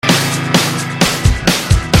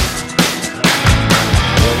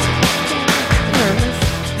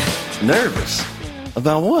Nervous?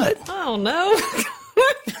 About what? I don't know.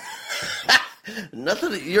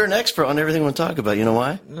 Nothing. You're an expert on everything we want to talk about. You know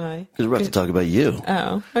why? Why? Because we're about to talk about you.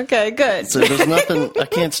 Oh, okay, good. So there's nothing. I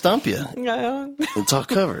can't stump you. No. It's all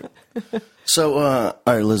covered. So, all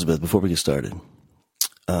right, Elizabeth, before we get started,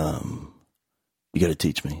 you got to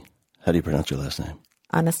teach me. How do you pronounce your last name?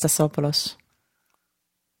 Anastasopoulos.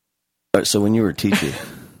 All right, so when you were a teacher,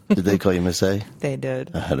 did they call you Miss A? They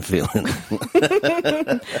did. I had a feeling.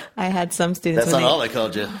 I had some students. That's not all they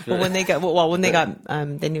called you. When they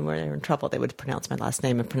knew where they were in trouble, they would pronounce my last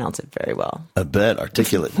name and pronounce it very well. I bet.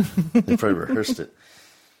 Articulate. They probably rehearsed it.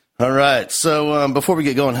 All right. So before we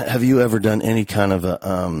get going, have you ever done any kind of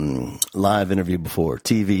a live interview before?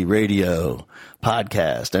 TV, radio,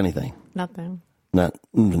 podcast, anything? Nothing. Not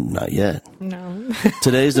yet. No.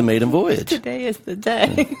 Today's the maiden voyage. Today is the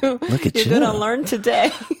day. Look at you. You're going to learn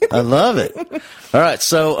today. I love it. All right.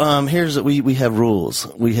 So here's we have rules.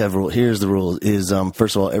 Here's the rules. Is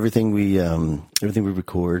first of all, everything we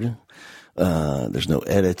record. There's no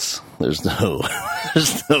edits. There's no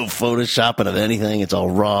photoshopping of anything. It's all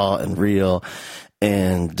raw and real.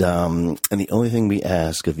 And the only thing we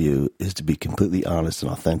ask of you is to be completely honest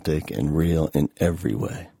and authentic and real in every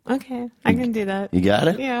way. Okay, I can do that. You got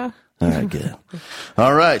it? Yeah. All right, good.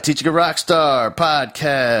 All right, Teaching a Rockstar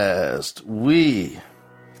podcast. We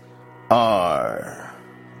are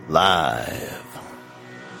live.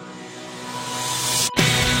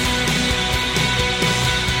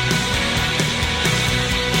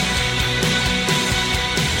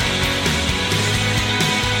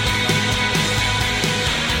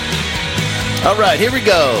 All right, here we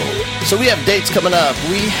go. So we have dates coming up.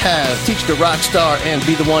 We have Teach the Rockstar and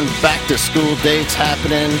Be the One back to school dates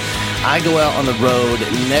happening. I go out on the road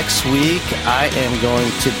next week. I am going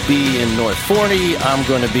to be in North Forney. I'm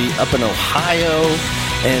going to be up in Ohio.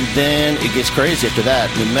 And then it gets crazy after that.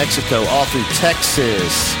 New Mexico, all through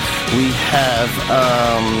Texas. We have,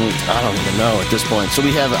 I don't even know at this point. So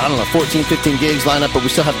we have, 14, 15 gigs lined up, but we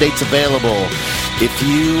still have dates available. If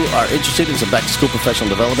you are interested in some back-to-school professional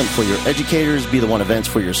development for your educators, Be the One events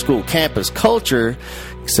for your school campus culture,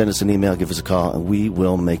 send us an email, give us a call, and we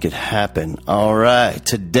will make it happen. All right.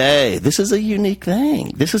 Today, this is a unique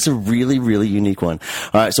thing. This is a really, really unique one.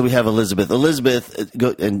 All right. So we have Elizabeth. Elizabeth,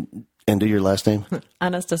 go and do your last name.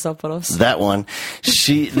 Anastasopoulos. That one.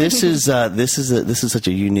 This is such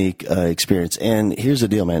a unique experience. And here's the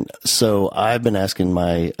deal, man. So I've been asking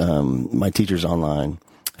my teachers online,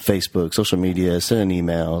 Facebook, social media, sending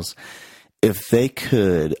emails, if they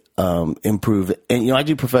could improve. And I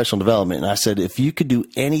do professional development, and I said, if you could do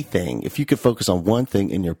anything, if you could focus on one thing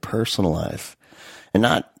in your personal life, and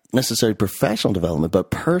not necessarily professional development,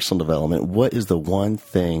 but personal development, what is the one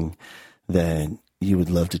thing that you would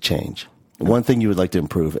love to change? One thing you would like to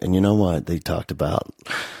improve? And you know what? They talked about,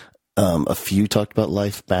 a few talked about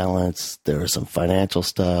life balance. There was some financial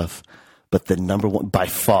stuff, but the number one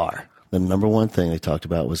thing they talked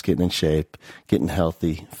about was getting in shape, getting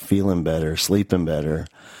healthy, feeling better, sleeping better,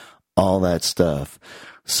 all that stuff.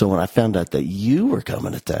 So when I found out that you were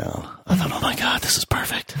coming to town, I thought, oh my God, this is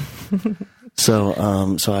perfect. So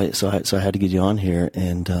I had to get you on here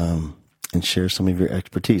and share some of your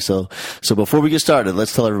expertise. So before we get started,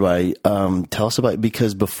 let's tell everybody, tell us about,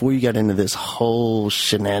 because before you got into this whole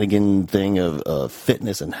shenanigan thing of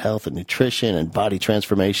fitness and health and nutrition and body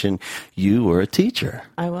transformation, you were a teacher.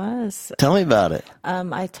 I was. Tell me about it.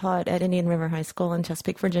 I taught at Indian River High School in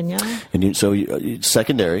Chesapeake, Virginia. And you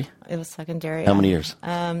secondary. It was secondary. How many years?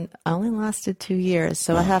 I only lasted 2 years,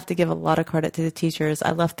 so I have to give a lot of credit to the teachers.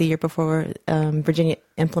 I left the year before Virginia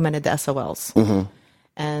implemented the SOLs. Mm-hmm.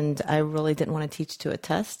 And I really didn't want to teach to a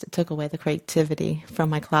test. It took away the creativity from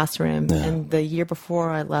my classroom. Yeah. And the year before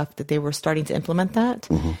I left, they were starting to implement that.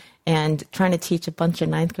 Mm-hmm. And trying to teach a bunch of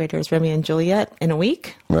ninth graders, Romeo and Juliet, in a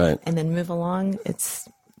week. Right. And then move along.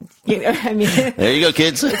 There you go,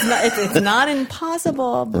 kids. It's not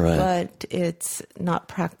impossible, right. But it's not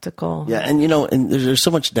practical. Yeah, and and there's so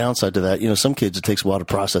much downside to that. Some kids, it takes a while to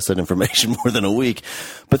process that information, more than a week.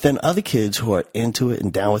 But then other kids who are into it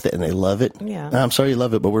and down with it and they love it. Yeah. I'm sorry you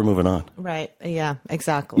love it, but we're moving on. Right. Yeah,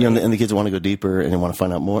 exactly. And the kids want to go deeper and they want to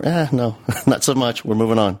find out more. No, not so much. We're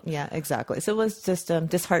moving on. Yeah, exactly. So it was just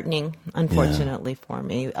disheartening, unfortunately, for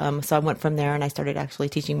me. So I went from there and I started actually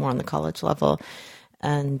teaching more on the college level.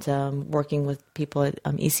 And working with people at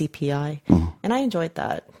ECPI, and I enjoyed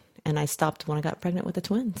that. And I stopped when I got pregnant with the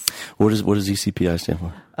twins. What does ECPI stand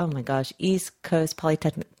for? Oh my gosh, East Coast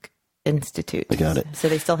Polytechnic Institute. I got it. So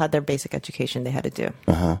they still had their basic education they had to do.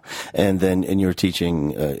 And you were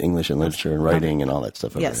teaching English and literature and writing and all that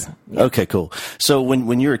stuff. Yes. Yeah. Okay, cool. So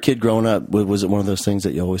when you were a kid growing up, was it one of those things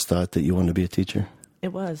that you always thought that you wanted to be a teacher?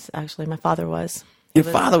 It was, actually. My father was. Your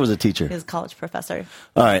father was a teacher? He was a college professor.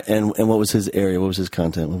 All right. And what was his area? What was his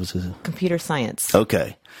content? What was his? Computer science.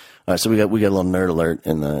 Okay. All right. So we got a little nerd alert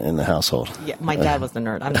in the household. Yeah, my dad was the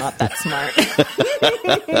nerd. I'm not that smart.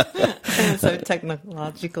 I'm so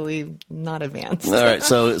technologically not advanced. All right.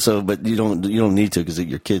 So, but you don't need to, because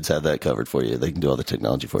your kids have that covered for you. They can do all the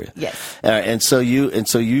technology for you. Yes. All right. And so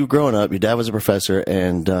you growing up, your dad was a professor,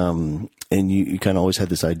 and you kind of always had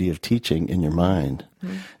this idea of teaching in your mind.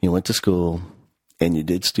 Mm-hmm. You went to school and you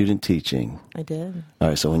did student teaching. I did. All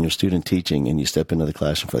right. So when you're student teaching and you step into the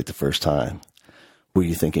classroom for like the first time, were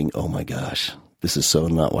you thinking, oh my gosh, this is so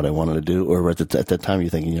not what I wanted to do? Or at that time, you're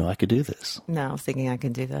thinking, I could do this? No, I was thinking I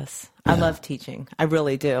could do this. Yeah. I love teaching. I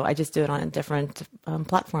really do. I just do it on a different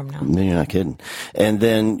platform now. No, you're not kidding. And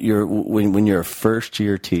then when you're a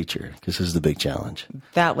first-year teacher, because this is the big challenge.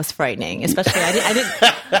 That was frightening, especially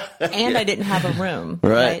I didn't have a room.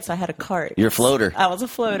 Right. So I had a cart. You're a floater. I was a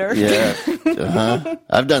floater. Yeah. Uh-huh.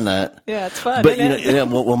 I've done that. Yeah, it's fun. But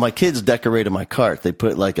well, my kids decorated my cart. They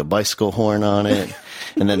put like a bicycle horn on it.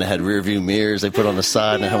 And then they had rear view mirrors they put on the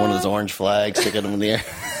side, and they had one of those orange flags sticking them in the air.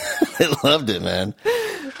 They loved it, man.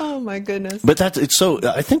 Oh my goodness. But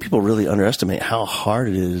I think people really underestimate how hard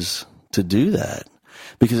it is to do that,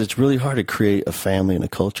 because it's really hard to create a family and a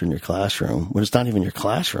culture in your classroom when it's not even your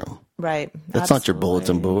classroom. Right. That's not your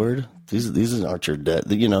bulletin board. These aren't your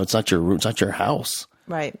it's not your room. It's not your house.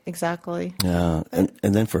 Right. Exactly. Yeah. And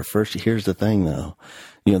then for here's the thing though,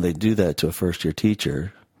 they do that to a first year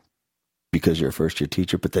teacher, because you're a first-year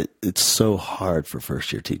teacher, but that it's so hard for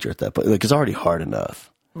first-year teacher at that point. Like, it's already hard enough.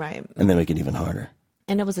 Right. And they make it even harder.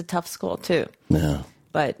 And it was a tough school, too. Yeah.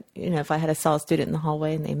 But, if I had a solid student in the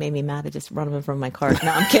hallway and they made me mad, I'd just run them from my car.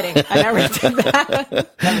 No, I'm kidding. I never did that.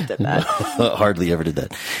 Never did that. Hardly ever did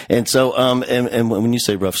that. And so, and when you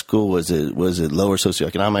say rough school, was it lower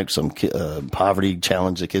socioeconomic, some poverty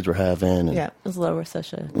challenge the kids were having? Yeah, it was lower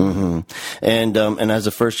socio. Mm-hmm. And as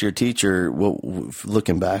a first-year teacher,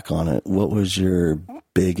 looking back on it, what was your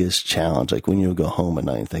biggest challenge? Like when you would go home at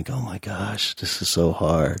night and think, oh my gosh, this is so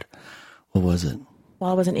hard. What was it?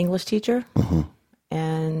 Well, I was an English teacher. Mm-hmm.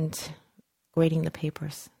 And grading the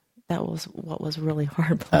papers. That was what was really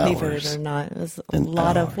hard, believe it or not. It was a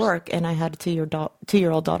lot of work. And I had a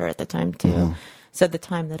two-year-old daughter at the time, too. Mm-hmm. So the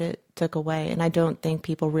time that it took away. And I don't think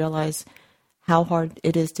people realize how hard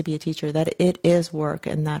it is to be a teacher, that it is work.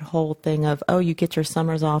 And that whole thing of, you get your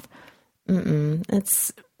summers off.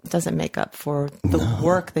 It doesn't make up for the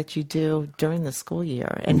work that you do during the school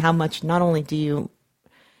year. And how much, not only do you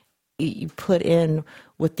put in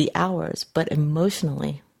with the hours, but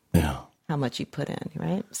emotionally, how much you put in,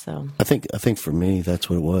 right? So I think for me,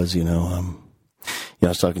 that's what it was. I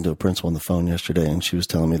was talking to a principal on the phone yesterday, and she was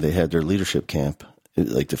telling me they had their leadership camp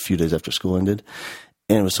like a few days after school ended,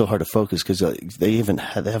 and it was so hard to focus because they haven't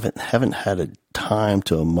had a time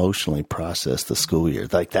to emotionally process the school year.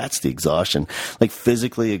 Like that's the exhaustion. Like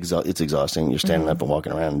physically, it's exhausting. You're standing up and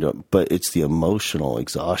walking around and doing it, but it's the emotional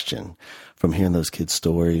exhaustion from hearing those kids'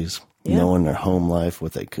 stories. Knowing their home life, where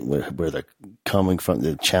they're coming from,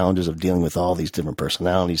 the challenges of dealing with all these different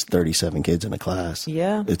personalities, 37 kids in a class.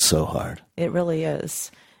 Yeah. It's so hard. It really is.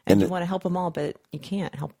 And you want to help them all, but you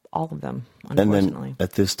can't help all of them, unfortunately. And then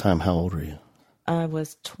at this time, how old were you? I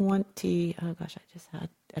was 20. Oh, gosh, I just had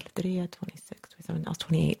 26, 27. I was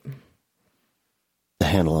 28. To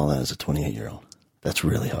handle all that as a 28-year-old, that's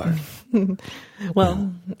really hard.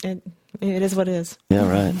 Well, it is what it is. Yeah,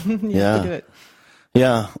 right. You have to do it.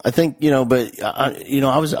 Yeah, I think, but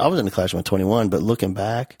I was in the classroom at 21, but looking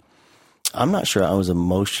back, I'm not sure I was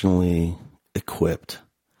emotionally equipped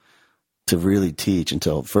to really teach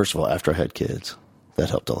until, first of all, after I had kids. That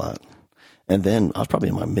helped a lot. And then I was probably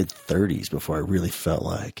in my mid-30s before I really felt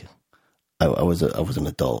like I was an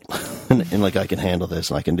adult and like I can handle this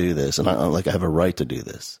and I can do this and I have a right to do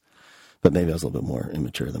this. But maybe I was a little bit more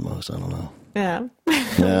immature than most. I don't know. Yeah.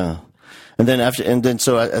 Yeah.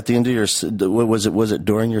 So at the end of your, was it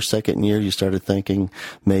during your second year you started thinking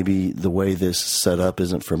maybe the way this set up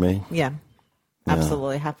isn't for me? Yeah,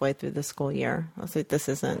 absolutely. Halfway through the school year, I was like, this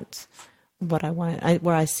isn't what I want,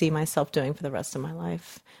 where I see myself doing for the rest of my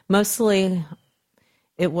life. Mostly,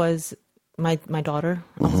 it was my daughter.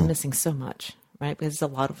 I was missing so much, right? Because it's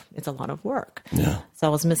a lot of work. Yeah. So I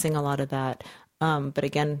was missing a lot of that. But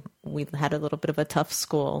again, we had a little bit of a tough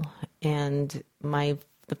school, and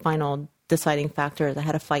the final deciding factor is I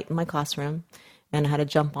had a fight in my classroom, and I had to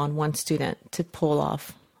jump on one student to pull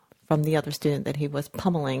off from the other student that he was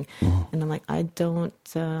pummeling. And I'm like, I'm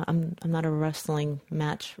not a wrestling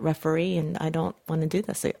match referee, and I don't want to do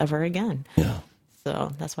this ever again. Yeah.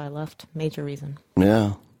 So that's why I left. Major reason.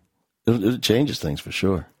 Yeah. It changes things for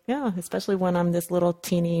sure. Yeah, especially when I'm this little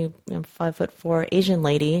teeny 5'4" Asian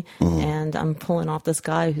lady, and I'm pulling off this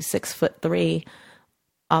guy who's 6'3"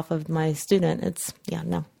 off of my student.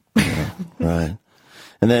 No. Right.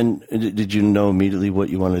 And then did you know immediately what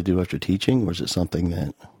you wanted to do after teaching, or is it something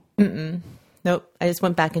that... Nope. I just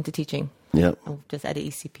went back into teaching. Yep. Just at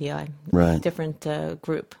ECPI. Right. Different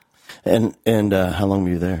group. And how long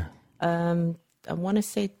were you there? I want to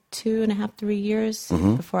say 2.5, 3 years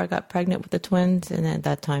before I got pregnant with the twins. And at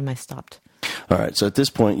that time I stopped. All right. So at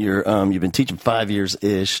this point, you've been teaching 5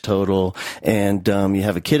 years-ish total, and you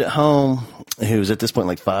have a kid at home who's at this point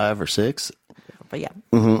like 5 or 6. But yeah.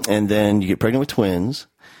 And then you get pregnant with twins,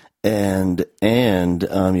 and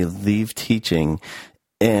you leave teaching.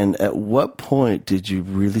 And at what point did you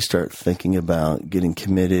really start thinking about getting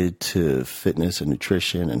committed to fitness and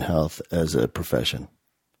nutrition and health as a profession?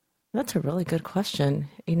 That's a really good question.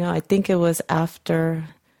 I think it was after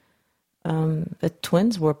the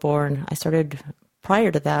twins were born. I started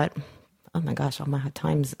prior to that. Oh my gosh, my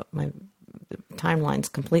timeline's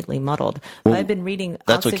completely muddled. Well, I've been reading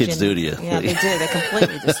That's Oxygen. What kids do to you. Yeah, they do. They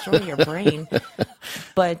completely destroy your brain.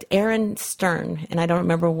 But Erin Stern, and I don't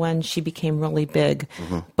remember when she became really big,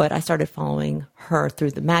 but I started following her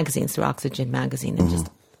through the magazines, through Oxygen magazine, and just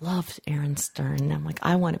loved Erin Stern. And I'm like,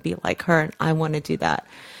 I want to be like her, and I want to do that.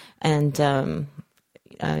 And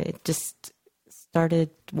it just started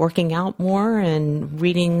working out more and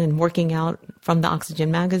reading and working out from the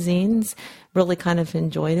Oxygen magazines. Really kind of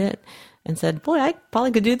enjoyed it and said, boy, I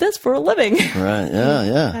probably could do this for a living. Right.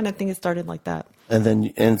 Yeah. Kind of thing. It started like that.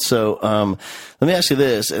 And so let me ask you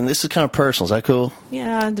this, and this is kind of personal. Is that cool?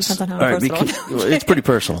 Yeah, it depends on how personal. It's pretty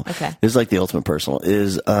personal. Okay. It's like the ultimate personal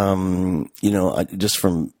is, just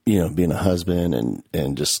from, being a husband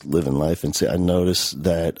and just living life, and I noticed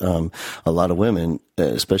that a lot of women,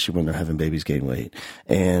 especially when they're having babies, gain weight.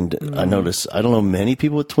 And I notice, I don't know many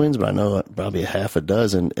people with twins, but I know probably a half a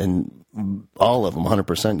dozen, and all of them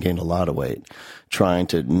 100% gained a lot of weight trying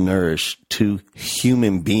to nourish 2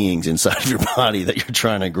 human beings inside of your body that you're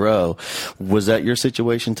trying to grow. Was that your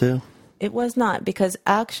situation too? It was not, because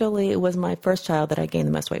actually it was my first child that I gained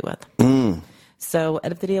the most weight with. So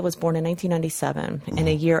Edith was born in 1997, and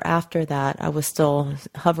a year after that, I was still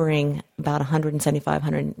hovering about 175,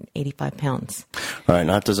 185 pounds. All right,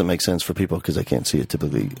 now that doesn't make sense for people because they can't see it.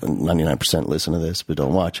 Typically, 99% listen to this but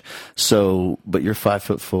don't watch. So, but you're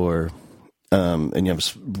 5'4", and you have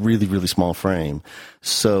a really, really small frame.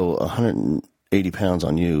 So 180 pounds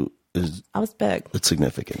on you is... I was big. It's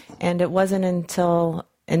significant. And it wasn't until...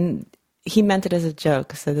 And he meant it as a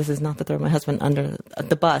joke, so this is not to throw my husband under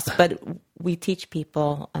the bus, but we teach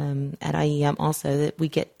people at IEM also that we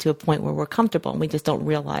get to a point where we're comfortable and we just don't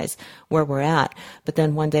realize where we're at. But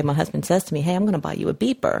then one day my husband says to me, hey, I'm going to buy you a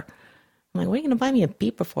beeper. I'm like, what are you going to buy me a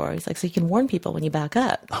beeper for? He's like, so you can warn people when you back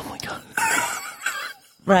up. Oh, my God.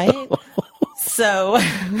 Right? So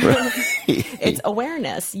it's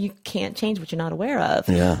awareness. You can't change what you're not aware of.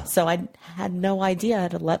 Yeah. So I had no idea how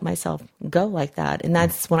to let myself go like that. And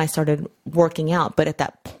that's when I started working out. But at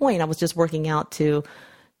that point, I was just working out to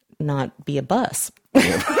not be a bus.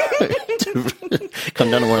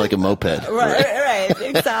 Come down to more like a moped. Right,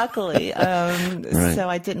 exactly. Right. So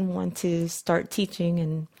I didn't want to start teaching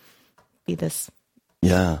and be this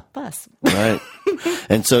bus. Right.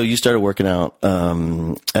 And so you started working out.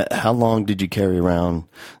 How long did you carry around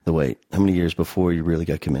the weight? How many years before you really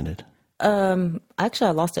got committed? Actually,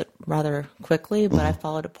 I lost it rather quickly, but I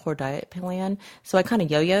followed a poor diet plan. So I kind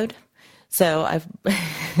of yo-yoed. So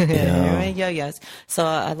yo-yos. So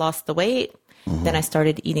I lost the weight. Then I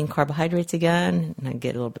started eating carbohydrates again, and I'd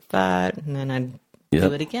get a little bit fat, and then I'd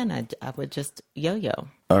do it again. I would just yo-yo.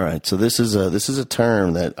 All right. So this is a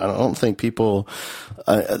term that I don't think people.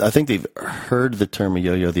 I think they've heard the term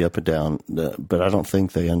yo-yo, the up and down, but I don't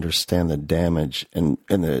think they understand the damage and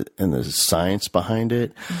the science behind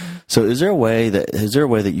it. So is there a way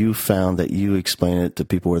that you found that you explain it to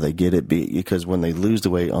people where they get it? Because when they lose the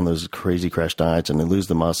weight on those crazy crash diets and they lose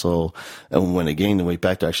the muscle, and when they gain the weight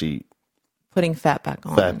back to actually putting fat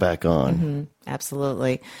back on.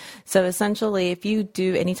 Absolutely. So essentially, if you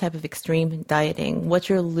do any type of extreme dieting, what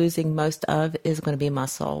you're losing most of is going to be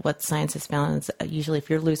muscle. What science has found is usually if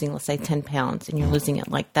you're losing, let's say, 10 pounds and you're losing it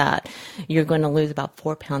like that, you're going to lose about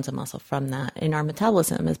 4 pounds of muscle from that. And our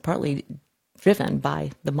metabolism is partly driven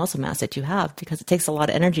by the muscle mass that you have because it takes a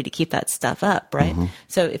lot of energy to keep that stuff up, right?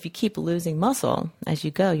 So if you keep losing muscle as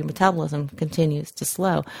you go, your metabolism continues to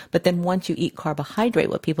slow. But then once you eat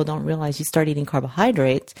carbohydrate, what people don't realize, you start eating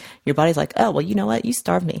carbohydrates, your body's like, oh, well, you know what? You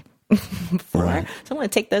starved me. before. Right. So I'm going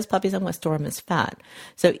to take those puppies, I'm going to store them as fat.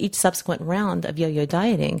 So each subsequent round of yo-yo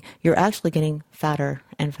dieting, you're actually getting fatter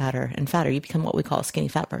and fatter and fatter. You become what we call a skinny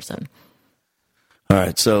fat person. All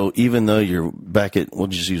right. So even though you're back at, we'll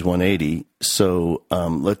just use 180. So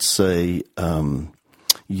let's say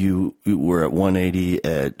you were at 180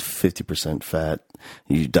 at 50% fat.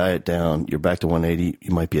 You diet down, you're back to 180.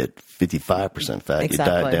 You might be at 55% fat. Exactly. You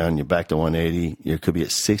diet down, you're back to 180. You could be at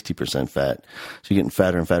 60% fat. So you're getting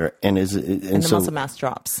fatter and fatter. And And the muscle mass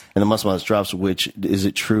drops. And the muscle mass drops, which is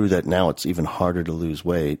it true that now it's even harder to lose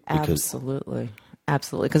weight? Absolutely.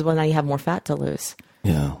 Because now you have more fat to lose.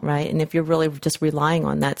 Yeah. Right. And if you're really just relying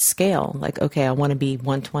on that scale, like, okay, I want to be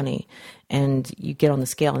 120, and you get on the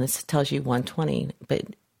scale and it tells you 120, but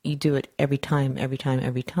you do it every time,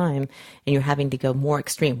 and you're having to go more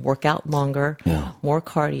extreme, work out longer, more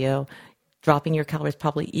cardio, dropping your calories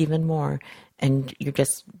probably even more, and you're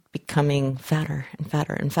just becoming fatter and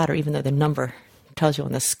fatter and fatter, even though the number tells you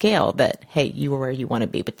on the scale that, hey, you are where you want to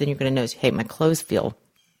be. But then you're going to notice, hey, my clothes feel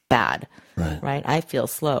bad, right? I feel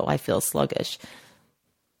slow. I feel sluggish.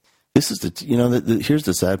 This is here's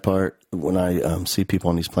the sad part when I see people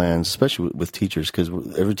on these plans, especially with teachers, because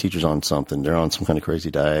every teacher's on something. They're on some kind of crazy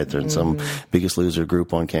diet. They're in some Biggest Loser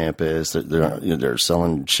group on campus. They're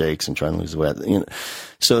selling shakes and trying to lose weight.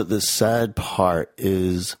 So the sad part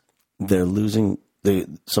is they're losing.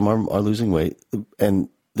 Some of them are losing weight, and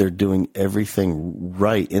they're doing everything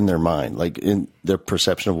right in their mind, like in their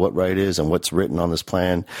perception of what right is and what's written on this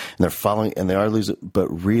plan. And they're following, and they are losing. But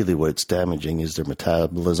really, what it's damaging is their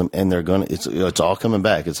metabolism, and it's all coming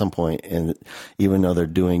back at some point. And even though they're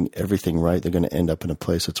doing everything right, they're going to end up in a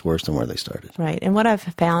place that's worse than where they started. Right. And what I've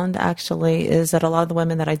found actually is that a lot of the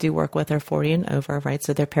women that I do work with are 40 and over, right?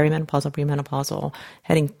 So they're perimenopausal, premenopausal,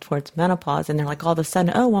 heading towards menopause, and they're like all of a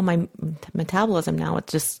sudden, oh, well, my metabolism now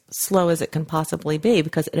it's just slow as it can possibly be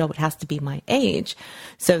because it has to be my age.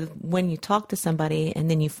 So when you talk to somebody and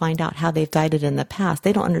then you find out how they've dieted in the past,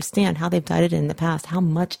 they don't understand how they've dieted in the past, how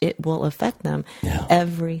much it will affect them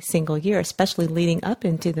every single year, especially leading up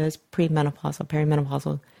into those premenopausal,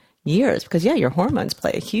 perimenopausal years. Because, your hormones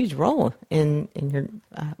play a huge role in your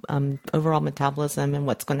overall metabolism and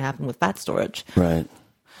what's going to happen with fat storage. Right.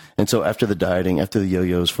 And so after the dieting, after the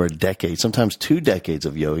yo-yos for a decade, sometimes 2 decades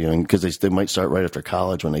of yo-yoing, because they might start right after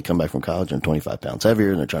college. When they come back from college and 25 pounds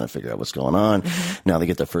heavier and they're trying to figure out what's going on. Mm-hmm. Now they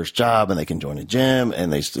get their first job and they can join a gym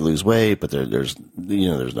and they still lose weight, but there's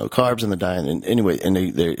no carbs in the diet. And anyway,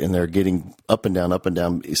 they're getting up and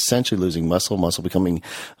down, essentially losing muscle becoming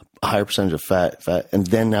a higher percentage of fat. And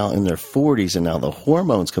then now in their 40s, and now the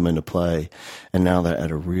hormones come into play, and now they're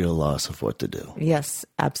at a real loss of what to do. Yes,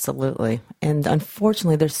 absolutely. And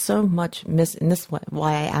unfortunately, there's so much and this is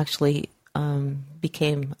why I actually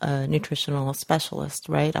became a nutritional specialist,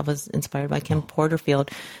 right? I was inspired by Kim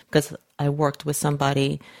Porterfield because I worked with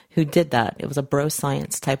somebody who did that. It was a bro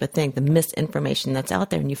science type of thing, the misinformation that's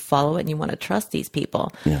out there, and you follow it and you want to trust these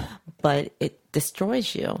people. Yeah. But it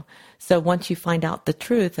destroys you. So once you find out the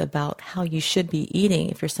truth about how you should be eating,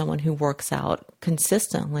 if you're someone who works out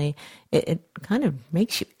consistently, it kind of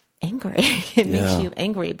makes you angry. It makes you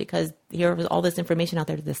angry because here was all this information out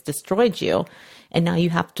there that's destroyed you. And now you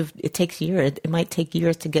have to, it takes years. It might take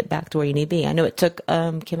years to get back to where you need to be. I know it took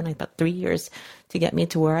Kim and I about 3 years to get me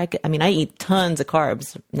to where I eat tons of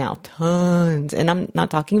carbs now, tons. And I'm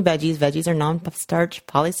not talking veggies. Veggies are non-starch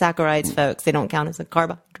polysaccharides, folks. They don't count as a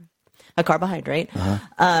carbohydrate.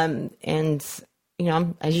 Uh-huh. And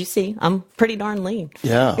as you see, I'm pretty darn lean.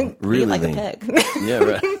 Yeah, really like lean. A pig. Yeah,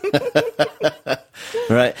 right.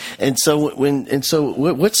 Right. And so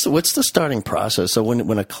what's the starting process? So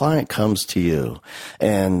when a client comes to you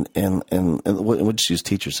and we'll just use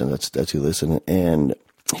teachers, and that's who listen. And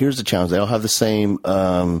here's the challenge: they all have the same. They're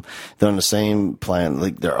on the same plan.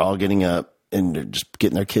 Like they're all getting up and they're just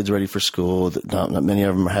getting their kids ready for school. Not many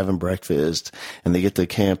of them are having breakfast, and they get to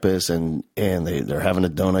campus and they're having a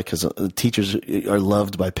donut because teachers are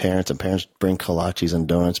loved by parents, and parents bring kolaches and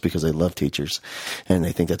donuts because they love teachers and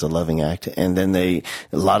they think that's a loving act. And then a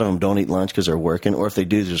lot of them don't eat lunch because they're working, or if they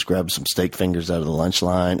do, they just grab some steak fingers out of the lunch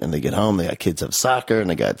line, and they get home. They got kids have soccer, and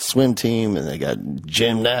they got swim team, and they got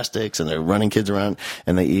gymnastics, and they're running kids around,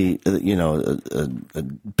 and they eat,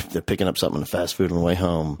 they're picking up something in fast food on the way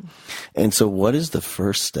home. And so what is the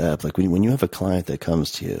first step? Like when you have a client that comes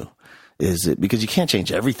to you, is it because you can't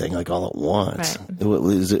change everything like all at once? Right.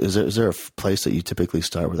 Is there a place that you typically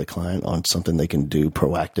start with a client on something they can do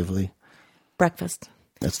proactively? Breakfast.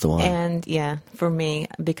 That's the one. And for me,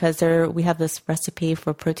 because we have this recipe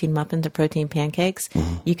for protein muffins or protein pancakes,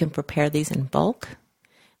 you can prepare these in bulk,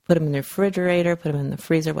 put them in the refrigerator, put them in the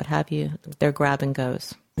freezer, what have you. They're grab and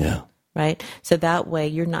goes. Yeah. right? So that way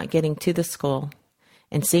you're not getting to the school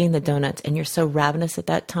and seeing the donuts and you're so ravenous at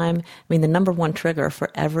that time. I mean, the number one trigger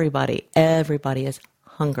for everybody is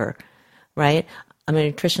hunger, right? I'm a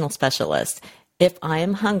nutritional specialist. If I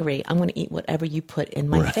am hungry, I'm going to eat whatever you put in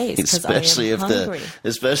my face because I am hungry.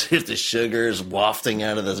 Especially if the sugar is wafting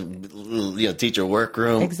out of the teacher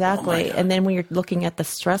workroom. Exactly. Oh, and then when you're looking at the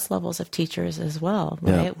stress levels of teachers as well,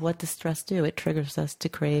 right? Yeah. What does stress do? It triggers us to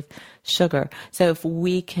crave sugar. So if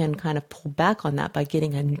we can kind of pull back on that by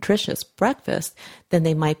getting a nutritious breakfast, then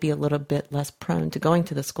they might be a little bit less prone to going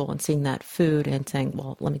to the school and seeing that food and saying,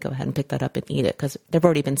 well, let me go ahead and pick that up and eat it because they've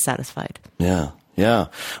already been satisfied. Yeah. Yeah.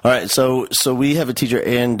 All right. So we have a teacher,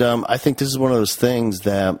 and I think this is one of those things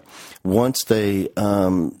that once they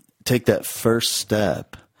take that first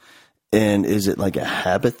step, and is it like a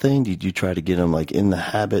habit thing? Did you try to get them like in the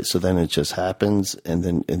habit so then it just happens, and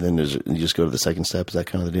then you just go to the second step? Is that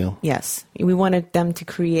kind of the deal? Yes. We wanted them to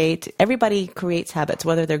create. Everybody creates habits,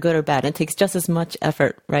 whether they're good or bad. It takes just as much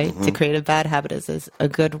effort, right, to create a bad habit as a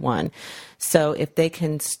good one. So if they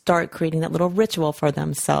can start creating that little ritual for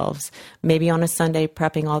themselves, maybe on a Sunday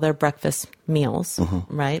prepping all their breakfast meals,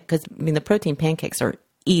 right? Because, I mean, the protein pancakes are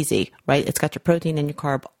easy, right? It's got your protein and your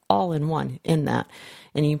carb all in one in that.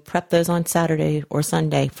 And you prep those on Saturday or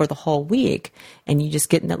Sunday for the whole week, and you just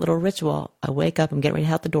get in that little ritual. I wake up, I'm getting ready to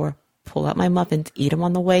head out the door, pull out my muffins, eat them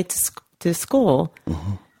on the way to school.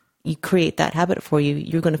 You create that habit for you.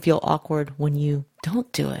 You're going to feel awkward when you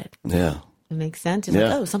don't do it. Yeah. It makes sense. It's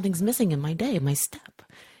like, oh, something's missing in my day, in my step.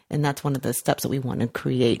 And that's one of the steps that we want to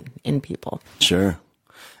create in people. Sure.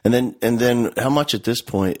 And then how much at this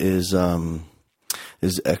point is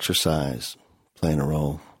exercise playing a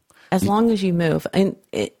role? As long as you move. And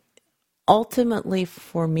ultimately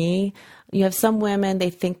for me, you have some women, they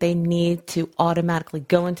think they need to automatically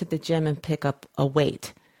go into the gym and pick up a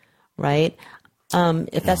weight, right?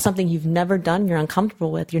 If that's something you've never done, you're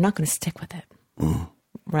uncomfortable with, you're not going to stick with it.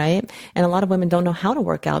 Right? And a lot of women don't know how to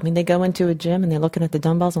work out. I mean, they go into a gym and they're looking at the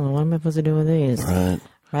dumbbells and what am I supposed to do with these?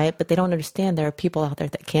 Right? But they don't understand there are people out there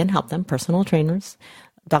that can help them, personal trainers,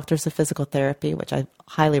 doctors of physical therapy, which I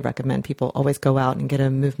highly recommend people always go out and get a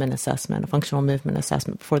movement assessment, a functional movement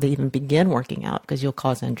assessment before they even begin working out because you'll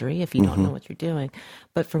cause injury if you don't know what you're doing.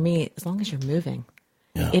 But for me, as long as you're moving,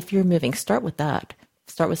 if you're moving, start with that.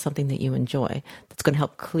 Start with something that you enjoy that's going to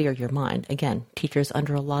help clear your mind. Again, teachers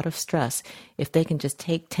under a lot of stress, if they can just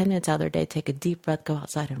take 10 minutes out of their day, take a deep breath, go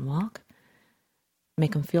outside and walk,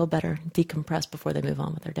 make them feel better, decompress before they move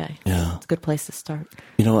on with their day. Yeah. It's a good place to start.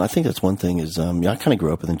 You know, I think that's one thing is, I kind of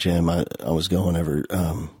grew up in the gym. I was going every,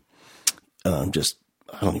 just,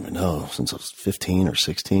 I don't even know, since I was 15 or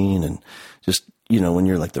 16. And just, you know, when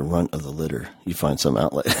you're like the runt of the litter, you find some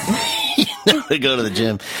outlet to go to the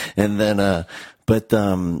gym. And then, But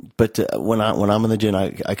when I'm in the gym,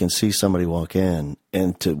 I can see somebody walk in,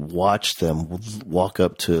 and to watch them walk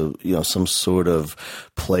up to, you know, some sort of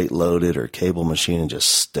plate loaded or cable machine and just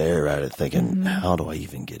stare at it thinking, how do I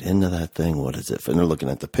even get into that thing? What is it? And they're looking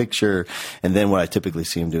at the picture. And then what I typically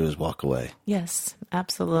see them do is walk away. Yes,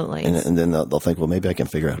 absolutely. And then they'll think, well, maybe I can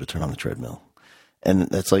figure out how to turn on the treadmill. And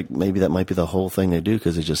that's like, maybe that might be the whole thing they do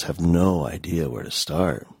because they just have no idea where to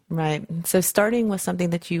start. Right. So starting with something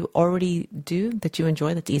that you already do, that you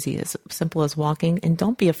enjoy, that's easy, as simple as walking. And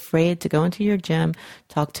don't be afraid to go into your gym,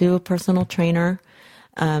 talk to a personal trainer,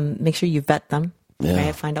 make sure you vet them,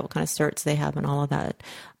 right? Find out what kind of certs they have and all of that.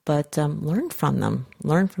 But learn from them.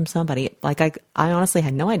 Learn from somebody. Like I honestly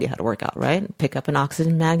had no idea how to work out, right? Pick up an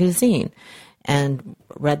Oxygen magazine and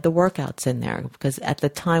read the workouts in there. Because at the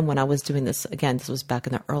time when I was doing this, again, this was back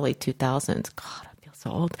in the early 2000s. God, so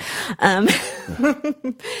old.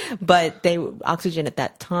 But Oxygen at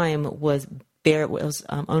that time was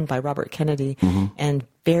owned by Robert Kennedy and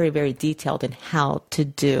very, very detailed in how to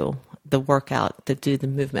do the workout, to do the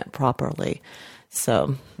movement properly.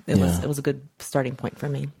 So it was a good starting point for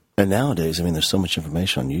me. And nowadays, I mean, there's so much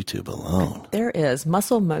information on YouTube alone. There is.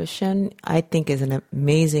 Muscle Motion, I think, is an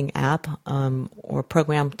amazing app or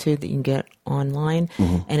program, too, that you can get online.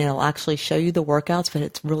 And it'll actually show you the workouts, but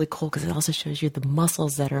it's really cool because it also shows you the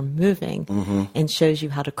muscles that are moving and shows you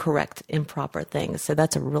how to correct improper things. So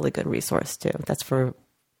that's a really good resource, too. That's for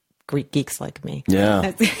Greek geeks like me.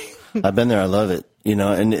 Yeah. I've been there. I love it. You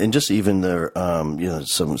know, and just even their, you know,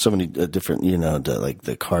 so many different, you know, like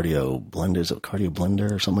the cardio blenders, cardio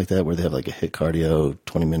blender or something like that, where they have like a HIIT cardio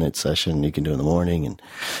 20-minute session you can do in the morning,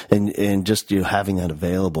 and just, you know, having that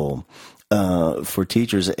available for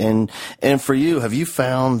teachers and for you. Have you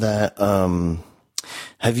found that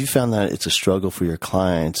it's a struggle for your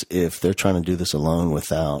clients if they're trying to do this alone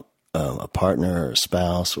without a partner or a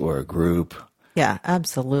spouse or a group? Yeah,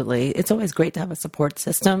 absolutely. It's always great to have a support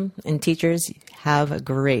system, and teachers have a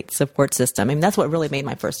great support system. I mean, that's what really made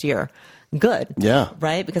my first year good. Yeah.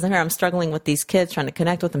 Right? Because I'm struggling with these kids, trying to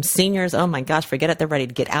connect with them. Seniors, oh my gosh, forget it. They're ready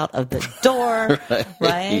to get out of the door.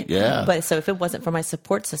 Right? Yeah. But so if it wasn't for my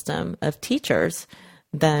support system of teachers,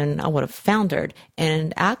 then I would have foundered.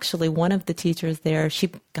 And actually, one of the teachers there, she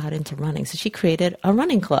got into running. So she created a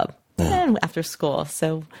running club. And after school.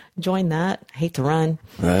 So join that. I hate to run,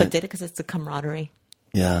 but did it because it's the camaraderie.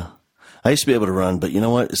 Yeah. I used to be able to run, but you know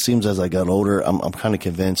what? It seems as I got older, I'm kind of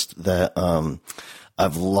convinced that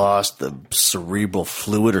I've lost the cerebral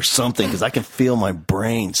fluid or something because I can feel my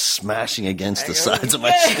brain smashing against the sides of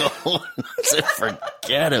my skull. I said,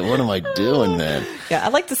 forget it. What am I doing, man? Yeah, I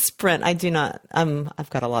like to sprint. I do not. I've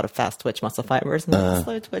got a lot of fast twitch muscle fibers and the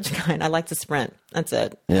slow twitch kind. I like to sprint. That's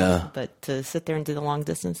it. Yeah. But to sit there and do the long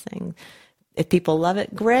distance thing, if people love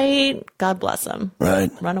it, great. God bless them. Right.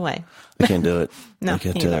 Run away. I can't do it. No, I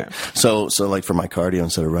can't do neither. it. So like for my cardio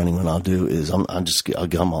instead of running, what I'll do is I'm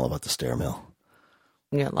all about the stair mill.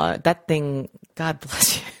 Yeah, that thing, God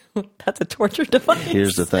bless you. That's a torture device.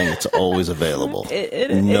 Here's the thing. It's always available.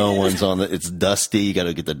 No one's on it. It's dusty. You got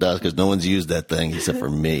to get the dust because no one's used that thing except for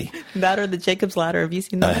me. That or the Jacob's Ladder. Have you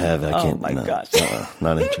seen that? I have. I can't. Oh, my gosh.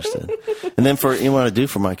 Not interested. And then what I do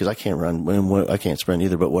for because I can't run, I can't sprint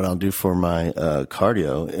either, but what I'll do for my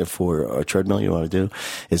cardio, for a treadmill you want to do,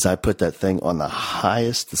 is I put that thing on the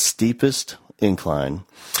highest, the steepest incline.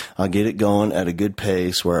 I'll get it going at a good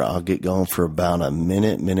pace where I'll get going for about a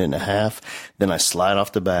minute and a half. Then I slide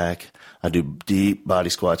off the back. I do deep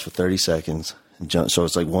body squats for 30 seconds. Jump, so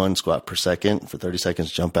it's like one squat per second for 30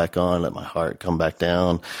 seconds, jump back on, let my heart come back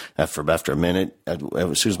down. After a minute,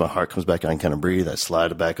 as soon as my heart comes back on, I can kind of breathe. I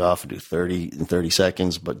slide it back off and do 30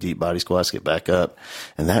 seconds, but deep body squats, get back up.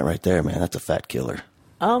 And that right there, man, that's a fat killer.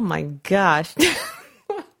 Oh my gosh.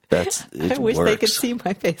 I wish they could see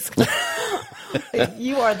my face.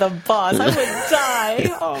 You are the boss. I would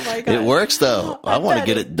die. Oh my God. It works though. I want to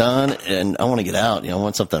get it done and I want to get out. I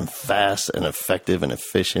want something fast and effective and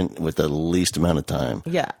efficient with the least amount of time.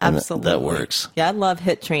 Yeah, absolutely. That works. Yeah, I love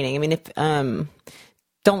HIIT training. I mean, if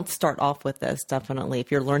don't start off with this, definitely,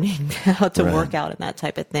 if you're learning how to work out and that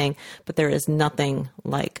type of thing. But there is nothing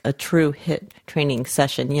like a true HIIT training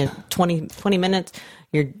session. 20 minutes,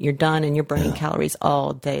 you're done and you're burning calories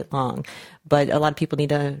all day long. But a lot of people need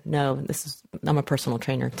to know, I'm a personal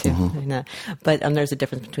trainer too, but there's a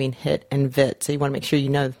difference between HIIT and VIT. So you want to make sure you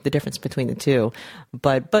know the difference between the two.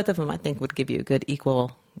 But both of them, I think, would give you a good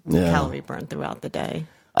equal calorie burn throughout the day.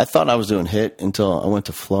 I thought I was doing HIIT until I went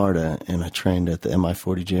to Florida and I trained at the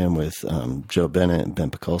MI40 gym with Joe Bennett and Ben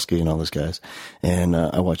Pekulski and all those guys. And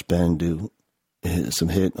I watched Ben do some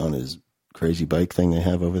HIIT on his crazy bike thing they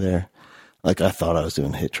have over there. Like, I thought I was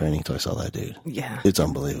doing HIIT training until I saw that dude. Yeah. It's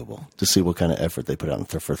unbelievable to see what kind of effort they put out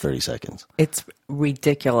for 30 seconds. It's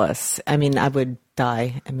ridiculous. I mean, I would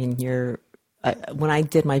die. I mean, when I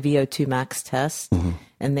did my VO2 max test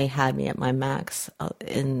and they had me at my max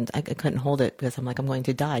and I couldn't hold it because I'm like, I'm going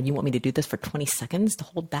to die. And you want me to do this for 20 seconds to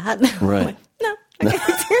hold that? Right. Like, no.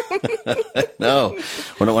 No.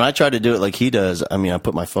 When I try to do it like he does, I mean, I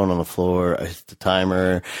put my phone on the floor, I hit the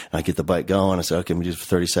timer, and I get the bike going. I say, okay, let me do this for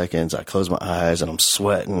 30 seconds. I close my eyes and I'm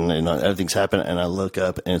sweating and everything's happening. And I look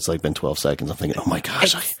up and it's like been 12 seconds. I'm thinking, oh my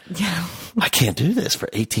gosh, I can't do this for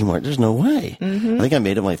 18 more. There's no way. I think I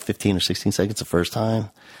made it like 15 or 16 seconds the first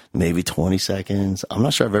time, maybe 20 seconds. I'm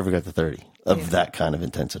not sure I've ever got to 30 of that kind of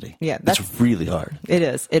intensity. Yeah. It's really hard. It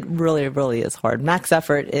is. It really, really is hard. Max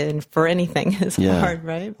effort for anything is hard,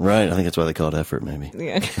 right? Right. I think that's why they call it effort, maybe.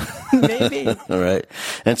 Yeah. Maybe. All right.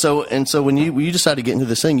 And so when you decided to get into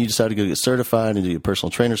this thing, you decided to go get certified and do your personal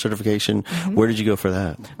trainer certification. Where did you go for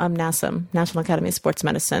that? NASM, National Academy of Sports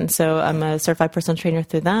Medicine. So I'm a certified personal trainer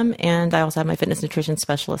through them, and I also have my fitness nutrition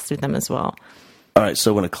specialist through them as well. All right.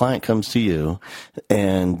 So when a client comes to you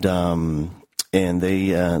and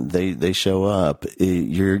they show up,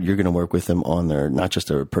 you're going to work with them on not just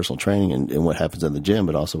their personal training and what happens in the gym,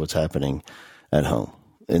 but also what's happening at home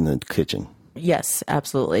in the kitchen. Yes,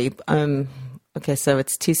 absolutely. Okay, so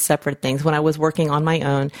it's two separate things. When I was working on my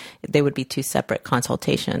own, they would be two separate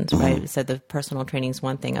consultations, right? So the personal training is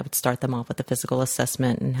one thing. I would start them off with the physical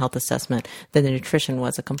assessment and health assessment. Then the nutrition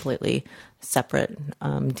was a completely separate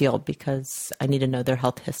deal because I need to know their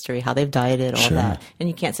health history, how they've dieted, all that. And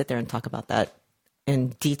you can't sit there and talk about that in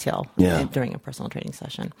detail during a personal training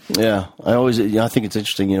session. Yeah, I think it's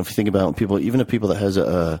interesting. If you think about people, even if people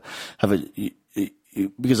that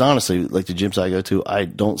because honestly, like the gyms I go to,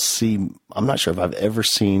 I'm not sure if I've ever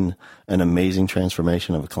seen an amazing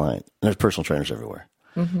transformation of a client. And there's personal trainers everywhere.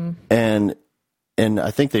 And and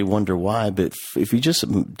I think they wonder why, but if you just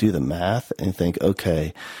do the math and think,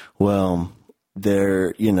 okay, well,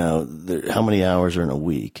 how many hours are in a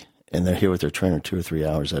week? And they're here with their trainer 2 or 3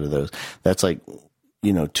 hours out of those. That's like,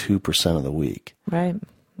 2% of the week. Right.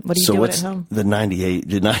 What do you do at home? The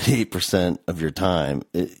 98% of your time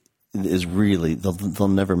is really, they'll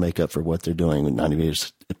never make up for what they're doing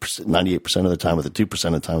 98% of the time with the 2%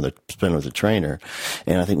 of the time they're spending with a trainer.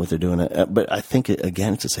 And I think what they're doing, but I think,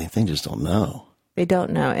 again, it's the same thing, just don't know. They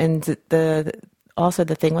don't know. And also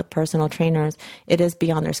the thing with personal trainers, it is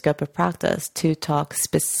beyond their scope of practice to talk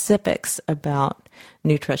specifics about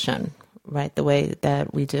nutrition, right? The way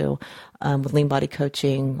that we do with lean body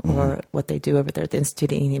coaching or what they do over there at the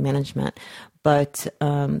Institute of Eating Management. But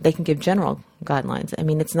they can give general guidelines. I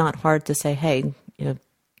mean, it's not hard to say, hey,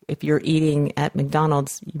 if you're eating at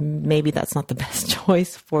McDonald's, maybe that's not the best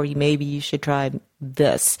choice for you. Maybe you should try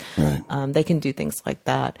this. Right. They can do things like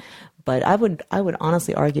that. But I would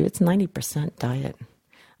honestly argue it's 90% diet.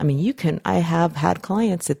 I mean, I have had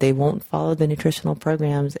clients that they won't follow the nutritional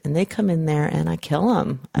programs and they come in there and I kill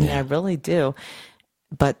them. I mean, I really do.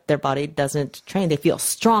 But their body doesn't train. They feel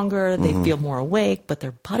stronger. They feel more awake, but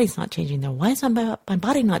their body's not changing. Why is my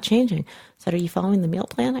body not changing? So are you following the meal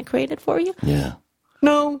plan I created for you? Yeah.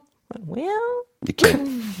 No. Well, you can't.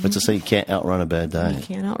 What's to say you can't outrun a bad diet? You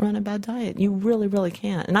can't outrun a bad diet. You really, really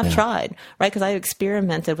can't. And I've tried, right? Because I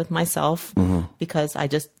experimented with myself because I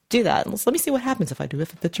just do that. Let me see what happens if I do it,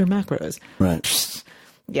 if it fits your macros. Right.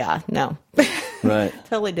 Yeah, no. Right.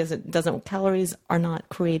 Totally doesn't. Calories are not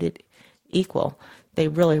created equal. They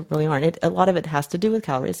really, really aren't. A lot of it has to do with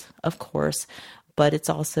calories, of course. But it's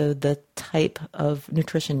also the type of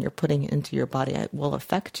nutrition you're putting into your body will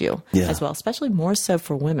affect you as well, especially more so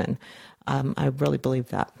for women. I really believe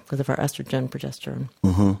that because of our estrogen, progesterone.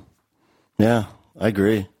 Mm-hmm. Yeah, I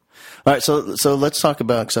agree. All right, so let's talk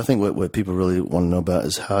about, because I think what people really want to know about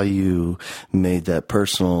is how you made that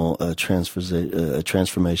personal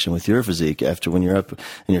transformation with your physique after when you're up and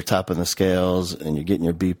you're topping the scales and you're getting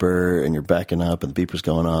your beeper and you're backing up and the beeper's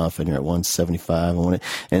going off and you're at 175.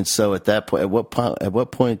 And so at that point, at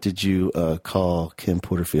what point did you call Kim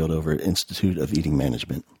Porterfield over at Institute of Eating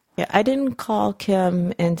Management? Yeah, I didn't call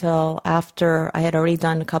Kim until after I had already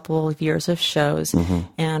done a couple of years of shows.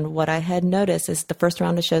 And what I had noticed is the first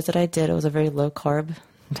round of shows that I did, it was a very low carb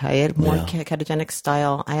diet, more ketogenic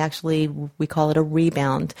style. We call it a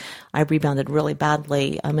rebound. I rebounded really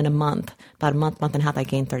badly in a month. About a month and a half, I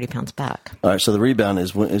gained 30 pounds back. All right, so the rebound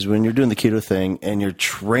is when you're doing the keto thing and you're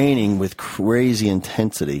training with crazy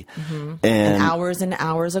intensity. And hours and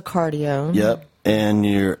hours of cardio. Yep.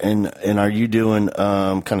 And are you doing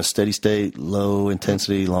kind of steady state, low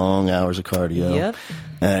intensity, long hours of cardio? Yep.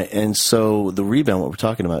 And so the rebound, what we're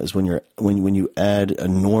talking about is when you add a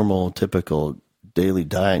normal, typical daily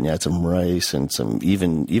diet and you add some rice and some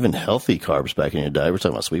even healthy carbs back in your diet. We're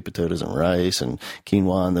talking about sweet potatoes and rice and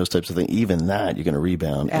quinoa and those types of things. Even that, you're going to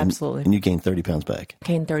rebound. Absolutely. And you gain 30 pounds back.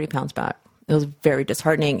 Gained 30 pounds back. It was very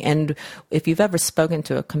disheartening. And if you've ever spoken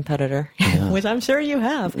to a competitor, which I'm sure you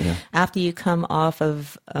have, after you come off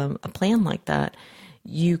of a plan like that,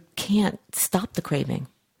 you can't stop the craving.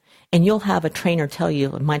 And you'll have a trainer tell you,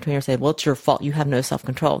 my trainer said, well, it's your fault. You have no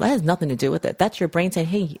self-control. That has nothing to do with it. That's your brain saying,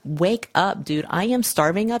 hey, wake up, dude. I am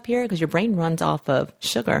starving up here, because your brain runs off of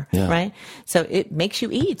sugar, right? So it makes you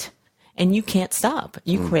eat. And you can't stop.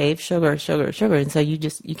 You crave sugar. And so you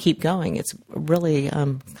keep going. It's really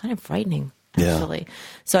kind of frightening, actually. Yeah.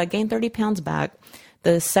 So I gained 30 pounds back.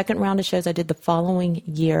 The second round of shows I did the following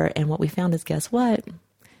year. And what we found is, guess what?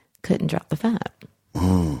 Couldn't drop the fat.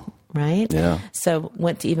 Right? Yeah. So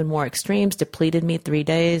went to even more extremes, depleted me 3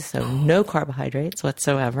 days. So no carbohydrates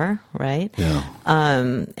whatsoever. Right? Yeah.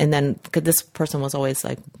 And then this person was always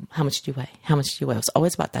like, how much do you weigh? How much do you weigh? It was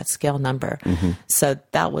always about that scale number. So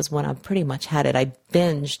that was when I pretty much had it. I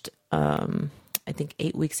binged, I think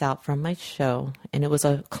 8 weeks out from my show, and it was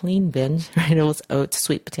a clean binge, right? It was oats,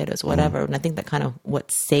 sweet potatoes, whatever. And I think that kind of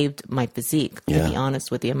what saved my physique, to be honest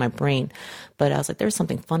with you, and my brain. But I was like, there's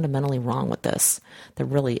something fundamentally wrong with this. There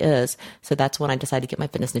really is. So that's when I decided to get my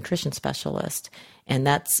fitness nutrition specialist. And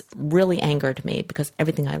that's really angered me, because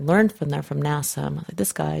everything I learned from NASA, I'm like,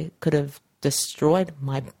 this guy could have destroyed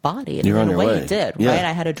my body. And in a way he did, right?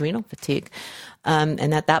 I had adrenal fatigue.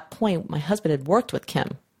 And at that point, my husband had worked with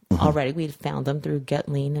Kim already. We had found them through Get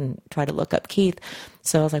Lean and tried to look up Keith.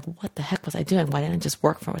 So I was like, what the heck was I doing? Why didn't I just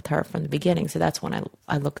work with her from the beginning? So that's when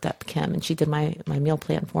I looked up Kim, and she did my meal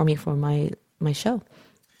plan for me for my show.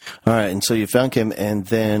 All right, and so you found Kim, and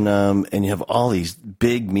then and you have all these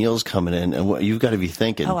big meals coming in, and what you've got to be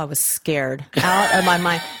thinking. Oh, I was scared out of my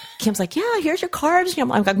mind. Kim's like, yeah, here's your carbs. I'm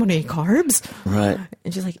like, I'm going to eat carbs. Right.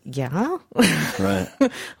 And she's like, yeah. Right.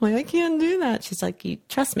 I'm like, I can't do that. She's like, you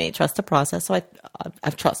trust me, trust the process. So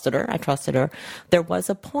I've trusted her. I trusted her. There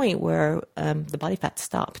was a point where the body fat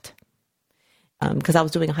stopped because I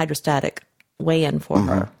was doing a hydrostatic weigh-in for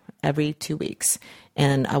her every 2 weeks,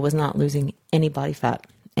 and I was not losing any body fat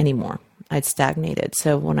anymore. I'd stagnated.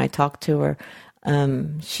 So when I talked to her,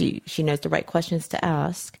 she knows the right questions to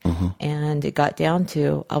ask, and it got down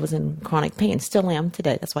to I was in chronic pain. Still am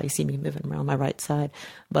today. That's why you see me moving around my right side,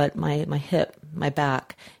 but my hip, my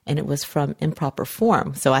back, and it was from improper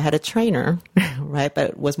form. So I had a trainer, right?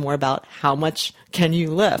 But it was more about how much can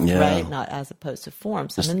you lift, right? Not as opposed to form.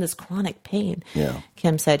 So I'm in this chronic pain. Yeah.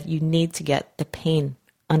 Kim said, you need to get the pain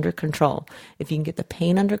under control. If you can get the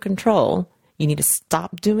pain under control, you need to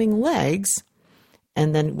stop doing legs,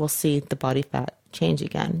 and then we'll see the body fat change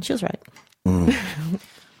again. She was right.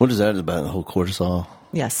 What is that about, the whole cortisol?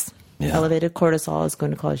 Yes. Yeah. Elevated cortisol is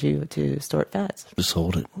going to cause you to store fats. Just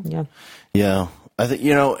hold it. Yeah. Yeah. I think,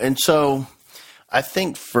 and so I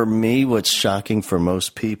think for me, what's shocking for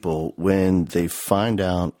most people when they find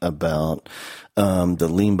out about the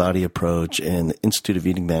lean body approach and the Institute of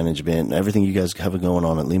Eating Management and everything you guys have going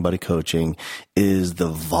on at Lean Body Coaching is the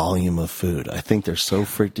volume of food. I think they're so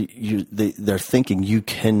freaked. They're thinking you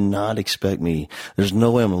cannot expect me. There's no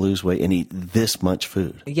way I'm going to lose weight and eat this much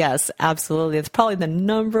food. Yes, absolutely. It's probably the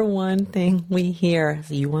number one thing we hear.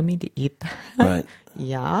 So you want me to eat that? Right.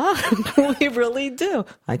 Yeah, we really do.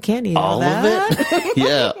 I can't eat all that. of it.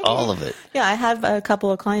 Yeah, all of it. Yeah, I have a couple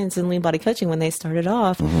of clients in Lean Body Coaching. When they started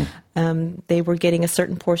off, they were getting a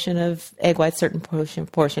certain portion of egg white, certain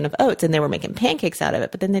portion of oats, and they were making pancakes out of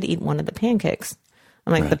it. But then they'd eat one of the pancakes.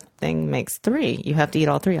 I'm like, the thing makes 3. You have to eat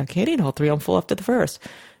all 3. I can't eat all 3. I'm full after the first.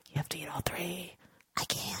 You have to eat all 3. I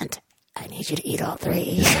can't. I need you to eat all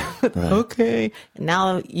 3. Okay. And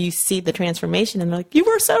now you see the transformation, and they're like, you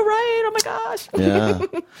were so right. Oh my gosh.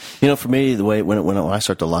 Yeah. For me, the way when I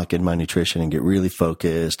start to lock in my nutrition and get really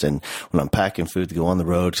focused, and when I'm packing food to go on the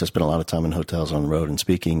road, because I spend a lot of time in hotels on the road and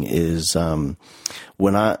speaking, is after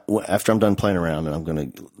I'm done playing around and I'm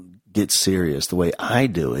going to get serious, the way I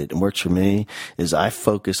do it and works for me is I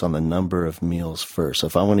focus on the number of meals first. So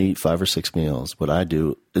if I want to eat 5 or 6 meals, what I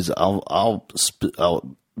do is I'll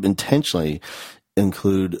intentionally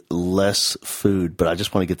include less food, but I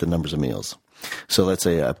just want to get the numbers of meals. So let's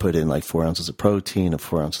say I put in like 4 ounces of protein and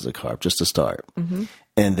 4 ounces of carb just to start.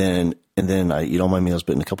 And then I eat all my meals,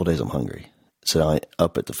 but in a couple of days I'm hungry. So I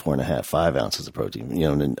up it to 4.5, 5 ounces of protein,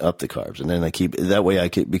 and then up the carbs. And then I keep that way.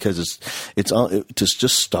 Because to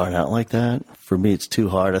just start out like that, for me, it's too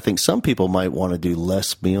hard. I think some people might want to do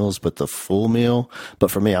less meals, but the full meal.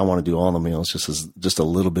 But for me, I want to do all the meals, just a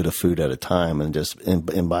little bit of food at a time,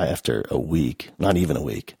 and by after a week, not even a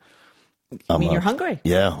week. You're hungry.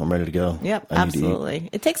 Yeah, I'm ready to go. Yep, absolutely.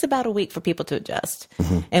 It takes about a week for people to adjust.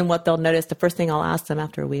 And what they'll notice, the first thing I'll ask them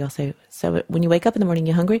after a week, I'll say, so when you wake up in the morning,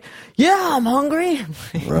 you hungry? Yeah, I'm hungry.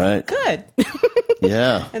 Right. Good.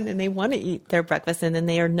 Yeah. And then they want to eat their breakfast, and then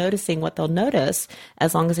they are noticing what they'll notice,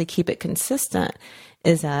 as long as they keep it consistent,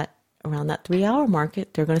 is that around that 3-hour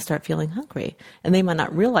market, they're going to start feeling hungry. And they might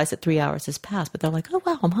not realize that 3 hours has passed, but they're like, oh,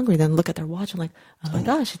 wow, I'm hungry. Then look at their watch and like, oh my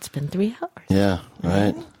gosh, it's been 3 hours. Yeah,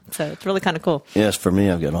 right. So it's really kind of cool. Yes, for me,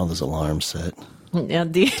 I've got all those alarms set. Yeah,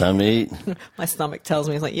 time to eat. My stomach tells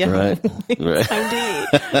me, it's like, yeah, right. time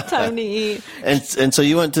to eat. Time to eat. And so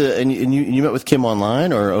you went to, and you met with Kim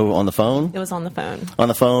online or on the phone? It was on the phone. On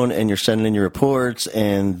the phone, and you're sending in your reports,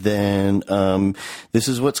 and then this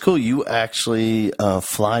is what's cool. You actually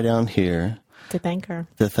fly down here. To thank her.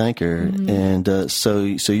 And so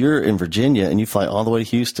you're in Virginia, and you fly all the way to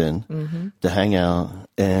Houston to hang out.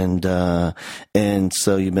 And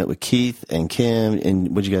so you met with Keith and Kim,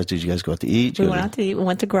 and what did you guys do? Did you guys go out to eat? We went out to eat. We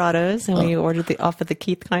went to Grotto's, and we ordered off of the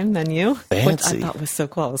Keith Klein menu. Fancy. Which I thought was so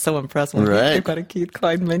cool. I was so impressed when they've got a Keith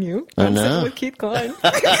Klein menu. I know. Sitting with Keith Klein.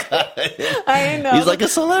 I know. He's like a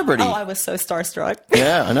celebrity. Oh, I was so starstruck.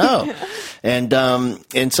 Yeah, I know.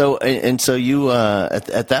 And so you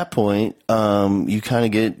at that point you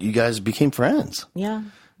guys became friends. Yeah.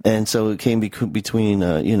 And so it came between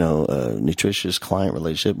a nutritious client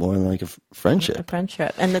relationship more than like a friendship. A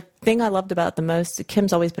friendship. And the thing I loved about the most,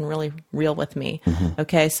 Kim's always been really real with me.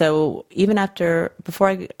 Okay, so even was it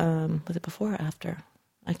before or after?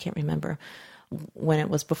 I can't remember when it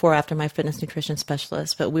was before or after my fitness nutrition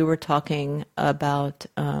specialist, but we were talking about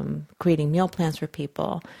creating meal plans for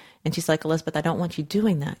people. And she's like, Elizabeth, I don't want you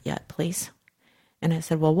doing that yet, please. And I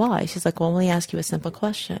said, well, why? She's like, well, let me ask you a simple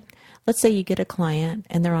question. Let's say you get a client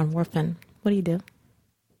and they're on warfarin. What do you do?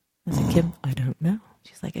 I said, Kim, I don't know.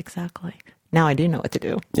 She's like, exactly. Now I do know what to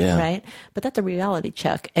do. Yeah. Right? But that's a reality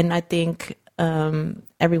check. And I think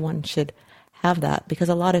everyone should have that, because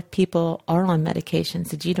a lot of people are on medications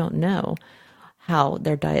that you don't know how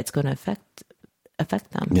their diet's going to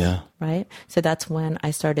affect them. Yeah. Right? So that's when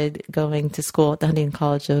I started going to school at the Huntington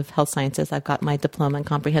College of Health Sciences. I've got my diploma in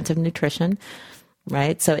comprehensive nutrition.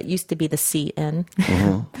 Right? So it used to be the CN,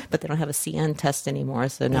 but they don't have a CN test anymore.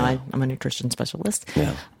 So now I'm a nutrition specialist.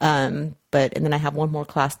 Yeah. And then I have one more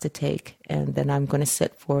class to take, and then I'm going to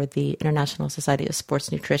sit for the International Society of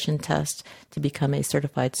Sports Nutrition test to become a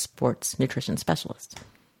certified sports nutrition specialist,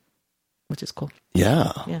 which is cool.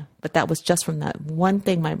 Yeah. Yeah. But that was just from that one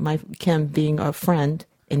thing, my Kim being a friend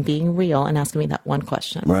and being real and asking me that one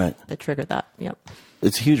question. Right. That triggered that. Yep.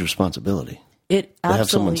 It's a huge responsibility. It to have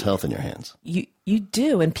someone's health in your hands. You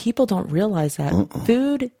do, and people don't realize that.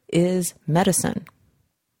 Food is medicine,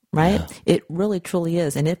 right? Yeah. It really, truly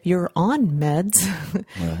is. And if you're on meds,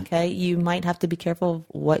 right. Okay, you might have to be careful of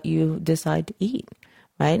what you decide to eat,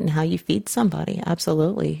 right? And how you feed somebody.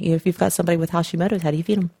 Absolutely. If you've got somebody with Hashimoto's, how do you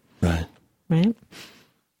feed them? Right. Right?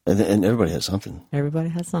 And everybody has something. Everybody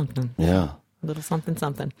has something. Yeah. A little something,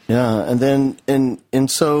 something. Yeah. And then, and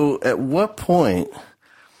so at what point...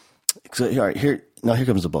 So, all right, here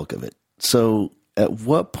comes the bulk of it. So at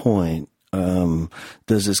what point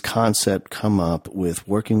does this concept come up with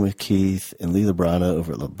working with Keith and Lee Labrada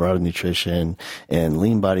over at Labrada Nutrition and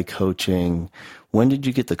lean body coaching? When did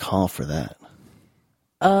you get the call for that?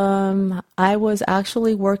 I was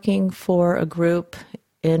actually working for a group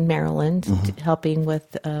in Maryland helping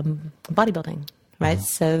with bodybuilding. Right.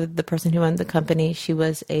 So the person who owned the company, she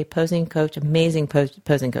was a posing coach, amazing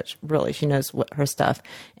posing coach. Really, she knows her stuff,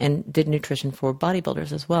 and did nutrition for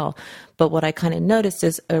bodybuilders as well. But what I kind of noticed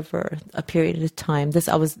is over a period of time,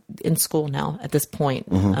 I was in school now at this point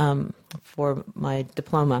for my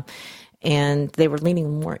diploma, and they were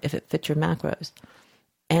leaning more if it fits your macros.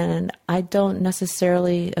 And I don't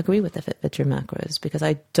necessarily agree with if it fits your macros, because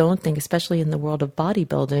I don't think, especially in the world of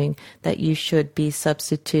bodybuilding, that you should be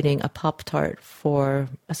substituting a Pop-Tart for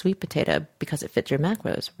a sweet potato because it fits your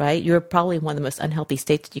macros, right? You're probably in one of the most unhealthy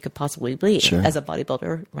states that you could possibly be as a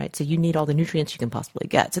bodybuilder, right? So you need all the nutrients you can possibly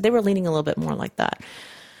get. So they were leaning a little bit more like that.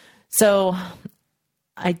 So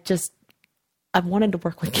I wanted to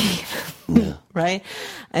work with Keith. Yeah. Right.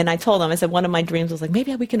 And I told him, I said, one of my dreams was like,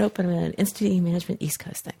 maybe we can open an Institute of Management East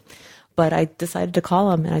Coast thing. But I decided to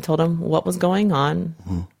call him and I told him what was going on.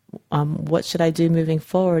 What should I do moving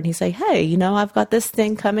forward? And he said, hey, I've got this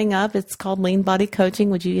thing coming up. It's called Lean Body Coaching.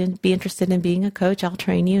 Would you be interested in being a coach? I'll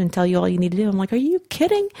train you and tell you all you need to do. I'm like, are you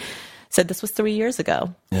kidding? So this was 3 years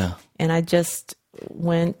ago. Yeah. And I just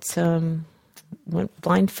went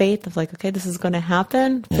blind faith. I was like, okay, this is going to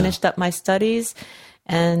happen. Yeah. Finished up my studies,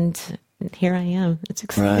 and here I am. It's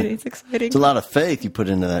exciting. Right. It's exciting. It's a lot of faith you put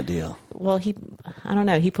into that deal. Well, I don't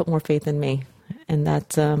know. He put more faith in me, and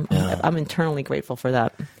that's I'm internally grateful for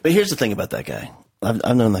that. But here's the thing about that guy.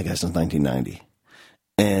 I've known that guy since 1990,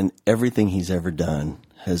 and everything he's ever done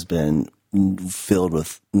has been filled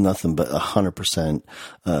with nothing but 100%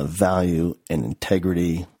 value and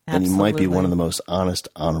integrity. And he might be one of the most honest,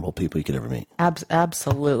 honorable people you could ever meet.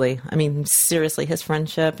 Absolutely. I mean, seriously, his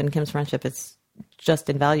friendship and Kim's friendship is just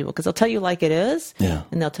invaluable, because they'll tell you like it is,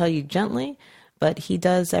 and they'll tell you gently, but he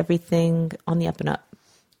does everything on the up and up.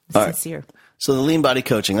 Sincere. Right. So the lean body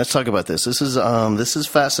coaching, let's talk about this. This is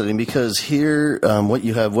fascinating, because here,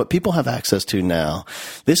 what people have access to now,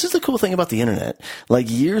 this is the cool thing about the internet. Like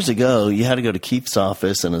years ago, you had to go to Keith's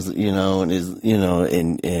office and be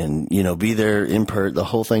there in person, the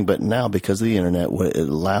whole thing. But now, because of the internet, what it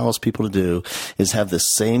allows people to do is have the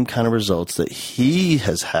same kind of results that he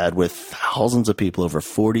has had with thousands of people over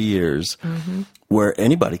 40 years, where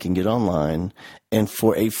anybody can get online and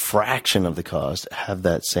for a fraction of the cost have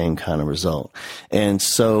that same kind of result. And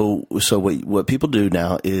so what people do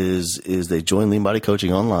now is they join Lean Body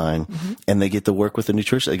Coaching online, and they get to work with a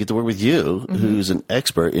nutrition. They get to work with you, who's an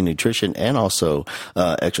expert in nutrition and also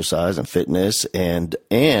exercise and fitness, and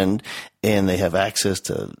they have access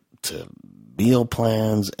to meal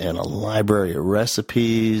plans and a library of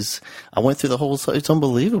recipes. I went through the whole. It's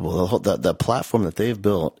unbelievable. The platform that they've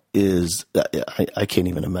built is. I can't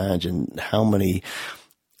even imagine how many.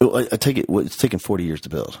 I take it. It's taken 40 years to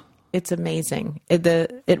build. It's amazing.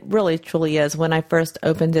 It really truly is. When I first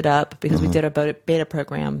opened it up, because we did a beta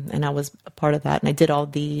program, and I was a part of that, and I did all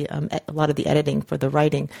a lot of the editing for the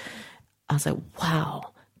writing. I was like,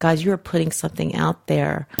 wow, guys, you're putting something out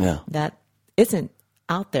there that isn't.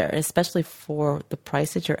 out there, especially for the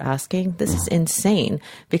price that you're asking. This is insane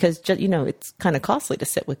because, it's kind of costly to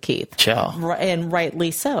sit with Keith. Ciao. And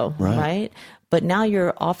rightly so, right? But now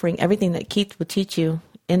you're offering everything that Keith would teach you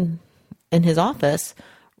in his office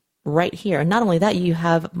right here. And not only that, you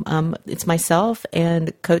have, it's myself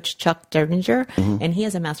and Coach Chuck Derringer, and he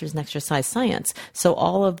has a master's in exercise science. So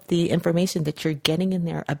all of the information that you're getting in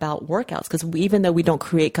there about workouts, because even though we don't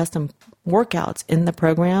create custom workouts in the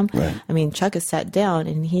program, I mean, Chuck has sat down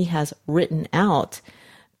and he has written out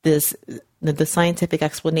the scientific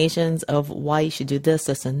explanations of why you should do this,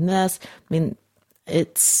 this, and this. I mean,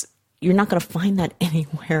 you're not going to find that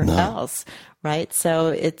anywhere else. Right. So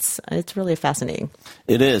it's really fascinating.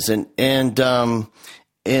 It is. And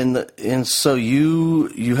so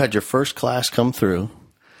you had your first class come through.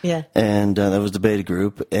 Yeah. And that was the beta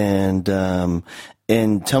group. And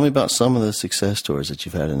tell me about some of the success stories that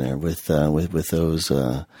you've had in there with those,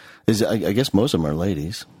 I guess most of them are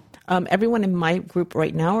ladies. Everyone in my group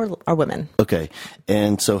right now are women. Okay.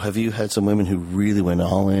 And so have you had some women who really went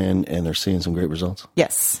all in and they're seeing some great results?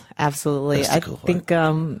 Yes, absolutely. That's the cool part. I think,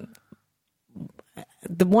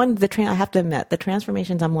 I have to admit, the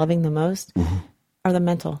transformations I'm loving the most are the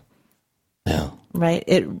mental. Yeah. Right?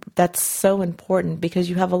 That's so important because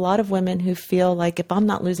you have a lot of women who feel like if I'm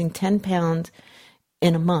not losing 10 pounds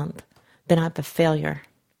in a month, then I'm a failure.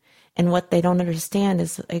 And what they don't understand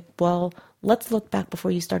is like, well, let's look back before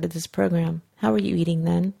you started this program. How were you eating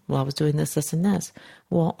then? Well, I was doing this, this, and this.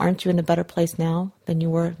 Well, aren't you in a better place now than you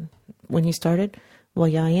were when you started? Well,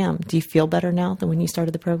 yeah, I am. Do you feel better now than when you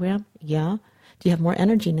started the program? Yeah. Do you have more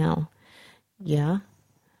energy now? Yeah.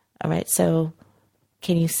 All right. So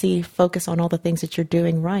can you focus on all the things that you're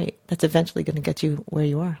doing right? That's eventually going to get you where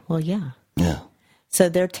you are. Well, yeah. Yeah. So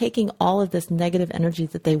they're taking all of this negative energy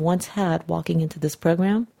that they once had walking into this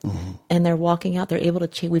program, and they're walking out. They're able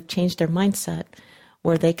to we've changed their mindset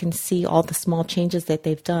where they can see all the small changes that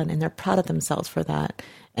they've done, and they're proud of themselves for that.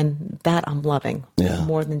 And that I'm loving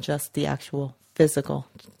more than just the actual physical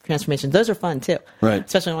transformation. Those are fun too. Right.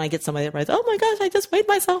 Especially when I get somebody that writes, oh my gosh, I just weighed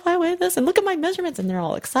myself, I weighed this, and look at my measurements, and they're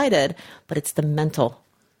all excited. But it's the mental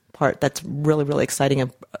part that's really, really exciting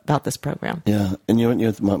about this program. Yeah.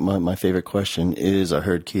 And my favorite question is, I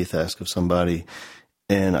heard Keith ask of somebody,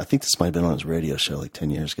 and I think this might have been on his radio show like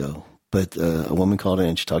 10 years ago, but a woman called in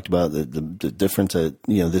and she talked about the difference that,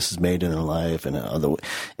 this has made in her life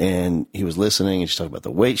and he was listening and she talked about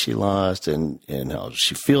the weight she lost and how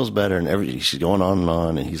she feels better and everything. She's going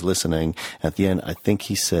on and he's listening. At the end, I think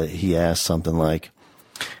he asked something like,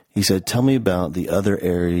 he said, tell me about the other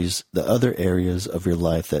areas of your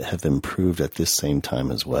life that have improved at this same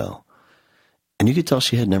time as well. And you could tell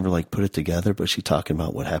she had never put it together, but she talking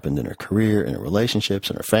about what happened in her career, in her relationships,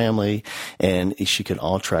 in her family. And she could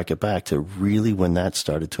all track it back to really when that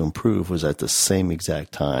started to improve was at the same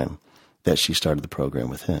exact time that she started the program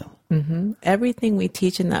with him. Mm-hmm. Everything we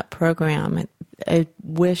teach in that program, I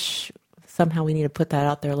wish somehow we need to put that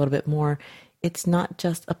out there a little bit more. It's not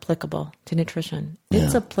just applicable to nutrition.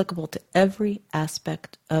 It's applicable to every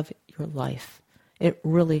aspect of your life. It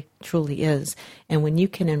really, truly is. And when you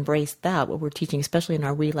can embrace that, what we're teaching, especially in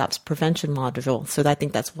our relapse prevention module, so I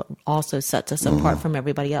think that's what also sets us apart from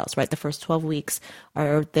everybody else, right? The first 12 weeks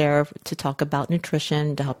are there to talk about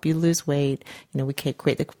nutrition, to help you lose weight. We can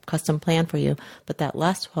create the custom plan for you. But that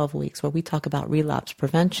last 12 weeks where we talk about relapse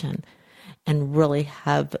prevention and really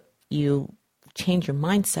have you change your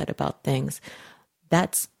mindset about things,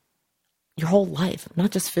 that's your whole life,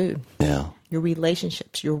 not just food. Yeah. Your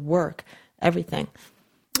relationships, your work, everything.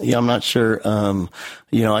 Yeah, I'm not sure.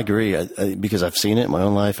 I agree because I've seen it in my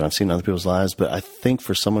own life and I've seen it in other people's lives. But I think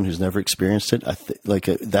for someone who's never experienced it,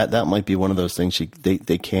 that might be one of those things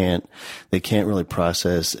they can't really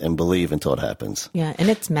process and believe until it happens. Yeah, and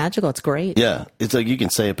it's magical. It's great. Yeah, it's like you can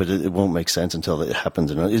say it, but it won't make sense until it happens.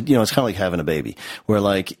 And it's kind of like having a baby,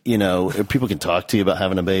 where people can talk to you about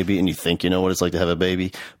having a baby, and you think you know what it's like to have a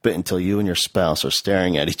baby, but until you and your spouse are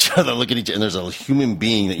staring at each other, look at each other, and there's a human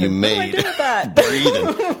being that you made breathing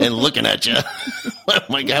and looking at you.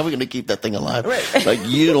 My God, how are we going to keep that thing alive? Right.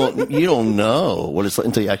 You don't know what it's like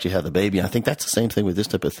until you actually have the baby. And I think that's the same thing with this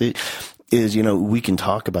type of thing. Is we can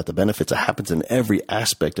talk about the benefits. It happens in every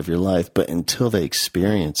aspect of your life, but until they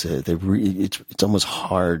experience it, it's almost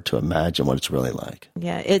hard to imagine what it's really like.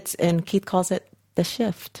 Yeah, and Keith calls it the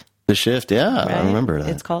shift. The shift, yeah, right? I remember that.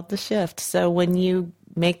 It's called the shift. So when you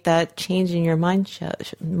make that change in your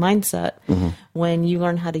mindset, when you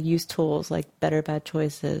learn how to use tools like Better Bad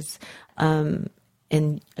Choices,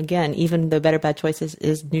 and again, even though Better Bad Choices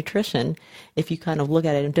is nutrition, if you kind of look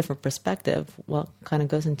at it in a different perspective, well, it kind of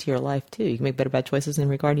goes into your life too. You can make better bad choices in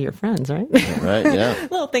regard to your friends, right? Right, yeah.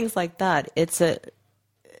 Little things like that. It's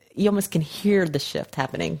you almost can hear the shift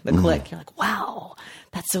happening, the click. You're like, wow,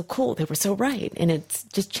 that's so cool. They were so right. And it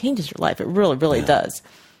just changes your life. It really, really does.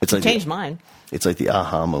 It changed mine. It's like the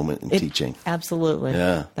aha moment in teaching. Absolutely.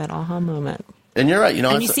 Yeah. That aha moment. And you're right.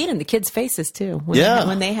 And you see it in the kids' faces too.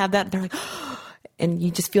 When they have that, they're like, and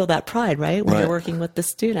you just feel that pride, right? When you're working with the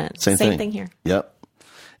student. Same thing here. Yep.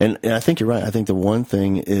 And I think you're right. I think the one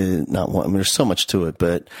thing is there's so much to it,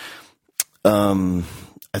 but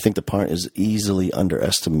I think the part is easily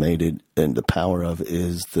underestimated, and the power of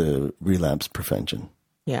is the relapse prevention.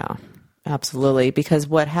 Yeah, absolutely. Because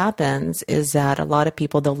what happens is that a lot of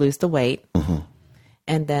people, they'll lose the weight,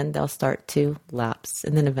 and then they'll start to lapse,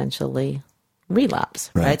 and then eventually relapse,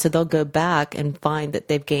 right? So they'll go back and find that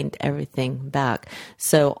they've gained everything back.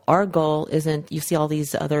 So our goal isn't, you see all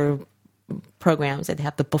these other programs that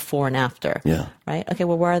have the before and after, right? Okay,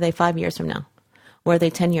 well, where are they 5 years from now? Where are they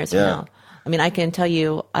 10 years from now? I mean, I can tell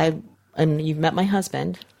you, and you've met my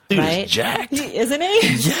husband, Dude, right? He's jacked. Isn't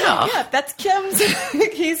he? Yeah. Yeah, that's Kim's,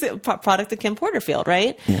 he's a product of Kim Porterfield,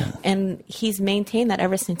 right? Yeah. And he's maintained that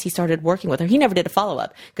ever since he started working with her. He never did a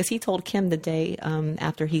follow-up because he told Kim the day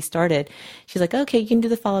after he started, she's like, okay, you can do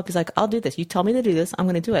the follow-up. He's like, I'll do this. You tell me to do this, I'm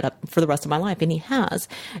going to do it for the rest of my life. And he has.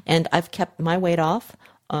 And I've kept my weight off.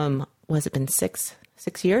 Was it been 6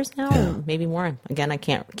 years now, or maybe more? Again, I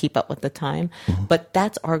can't keep up with the time, but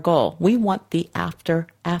that's our goal. We want the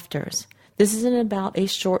afters. This isn't about a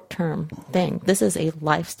short-term thing. This is a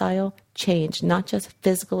lifestyle change, not just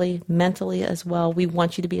physically, mentally as well. We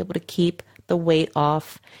want you to be able to keep the weight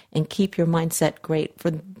off and keep your mindset great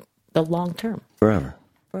for the long term. Forever.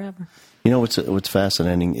 You know, what's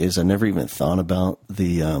fascinating is I never even thought about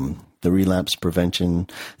the relapse prevention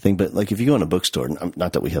thing. But like if you go in a bookstore,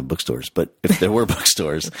 not that we have bookstores, but if there were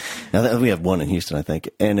bookstores, now that we have one in Houston, I think.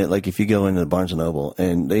 And if you go into the Barnes & Noble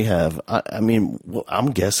and they have,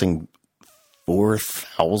 I'm guessing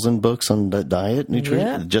 4,000 books on diet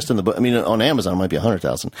nutrition, just in the book. I mean, on Amazon, it might be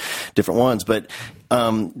 100,000 different ones. But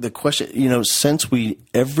the question, since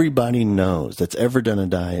everybody knows that's ever done a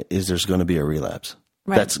diet is there's going to be a relapse.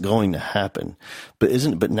 Right. That's going to happen. But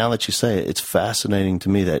now that you say it, it's fascinating to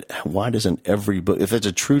me that why doesn't every book, if it's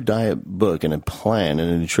a true diet book and a plan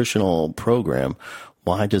and a nutritional program,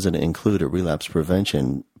 why doesn't it include a relapse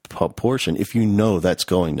prevention portion if you know that's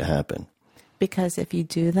going to happen? Because if you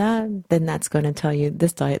do that, then that's going to tell you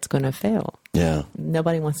this diet's going to fail. Yeah.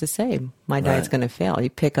 Nobody wants to say my diet's going to fail. You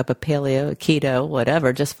pick up a paleo, keto,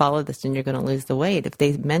 whatever, just follow this and you're going to lose the weight. If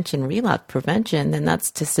they mention relapse prevention, then that's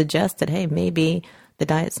to suggest that, hey, maybe the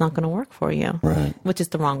diet's not going to work for you, right? Which is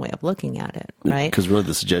the wrong way of looking at it, right? Because really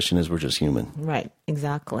the suggestion is we're just human. Right,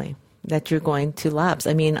 exactly. That you're going to lapse.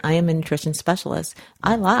 I mean, I am a nutrition specialist.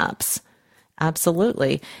 I lapse,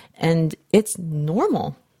 absolutely. And it's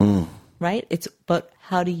normal, right? But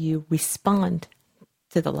how do you respond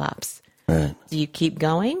to the lapse? Right. Do you keep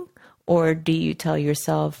going? Or do you tell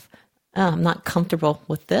yourself, I'm not comfortable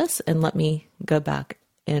with this, and let me go back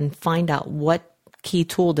and find out what key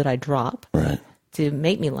tool did I drop? Right. To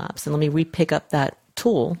make me lapse, and let me re-pick up that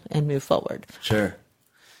tool and move forward. Sure.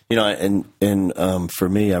 And for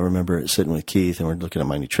me, I remember sitting with Keith and we're looking at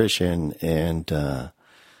my nutrition and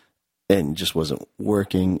just wasn't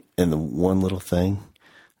working. And the one little thing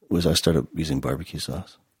was I started using barbecue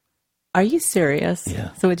sauce. Are you serious?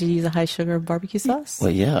 Yeah. So would you use a high sugar barbecue sauce?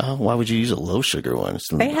 Well, yeah. Why would you use a low sugar one?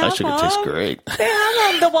 High sugar tastes great. They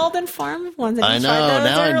have the Walden Farm ones. I know.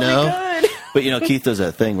 Now I know. Really good. But Keith does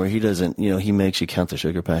that thing where he doesn't. He makes you count the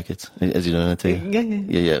sugar packets. Has he done that to you?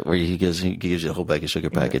 Yeah. Where he gives you a whole bag of sugar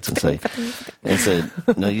packets and said,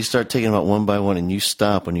 no, you start taking them out one by one, and you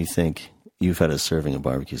stop when you think you've had a serving of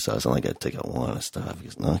barbecue sauce. I'm like, I take out one and stop. He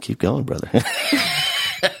goes, no, keep going, brother.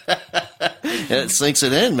 And it sinks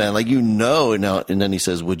it in, man. Now, and then he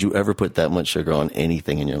says, would you ever put that much sugar on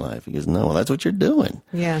anything in your life? He goes, no, well, that's what you're doing.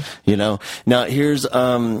 Yeah. Now here's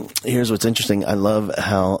what's interesting. I love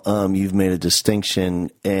how, you've made a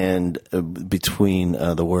distinction between,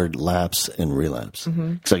 the word lapse and relapse.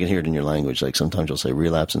 Cause I can hear it in your language. Like sometimes you'll say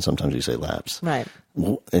relapse and sometimes you say lapse. Right.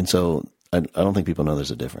 And so I don't think people know there's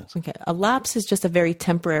a difference. Okay. A lapse is just a very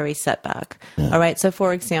temporary setback. Yeah. All right. So,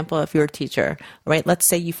 for example, if you're a teacher, right, let's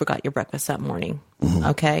say you forgot your breakfast that morning.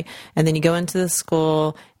 Okay. And then you go into the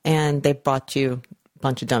school and they brought you a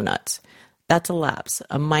bunch of donuts. That's a lapse,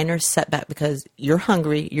 a minor setback because you're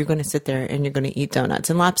hungry. You're going to sit there and you're going to eat donuts.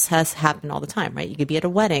 And lapse has happened all the time, right? You could be at a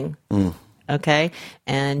wedding. Okay.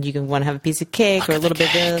 And you can want to have a piece of cake or a little bit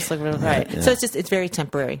of this. Right. Yeah. So it's very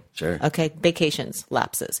temporary. Sure. Okay. Vacations,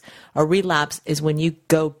 lapses. A relapse is when you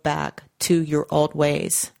go back to your old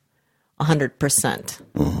ways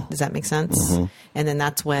 100%. Does that make sense? And then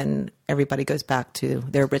that's when everybody goes back to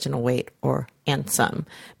their original weight and some,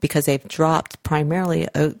 because they've dropped primarily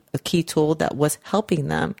a key tool that was helping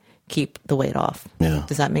them keep the weight off. Yeah.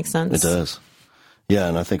 Does that make sense? It does. Yeah,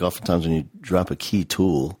 and I think oftentimes when you drop a key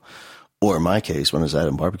tool, or in my case, when I was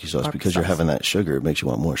adding barbecue sauce, because you're having that sugar, it makes you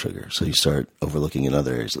want more sugar. So you start overlooking in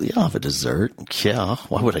other areas. Yeah, I'll have a dessert. Yeah,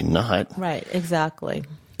 why would I not? Right, exactly.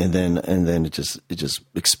 And then it just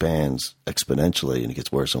expands exponentially, and it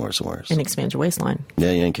gets worse and worse and worse. And expands your waistline.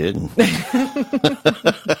 Yeah, you ain't kidding.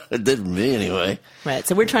 It did me anyway. Right.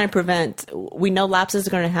 So we're trying to prevent. We know lapses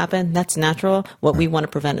are going to happen. That's natural. What we want to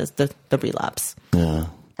prevent is the relapse. Yeah.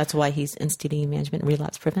 That's why he's instituting management and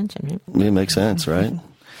relapse prevention, right? It makes sense, right?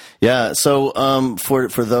 Yeah. So for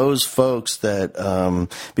those folks that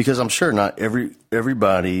because I'm sure not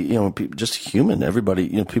everybody, just human,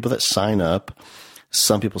 everybody, people that sign up.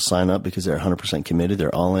 Some people sign up because they're 100% committed,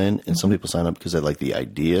 they're all in, and some people sign up because they like the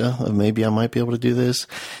idea of maybe I might be able to do this,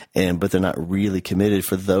 but they're not really committed.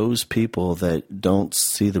 For those people that don't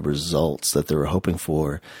see the results that they were hoping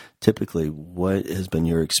for, typically, what has been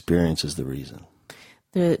your experience as the reason?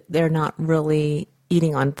 They're not really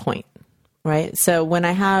eating on point, right? So when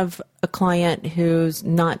I have a client who's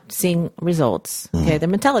not seeing results, okay, their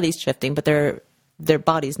mentality is shifting, but their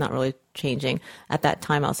body's not really changing. At that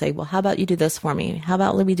time, I'll say, well, how about you do this for me? How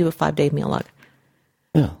about let me do a 5-day meal log?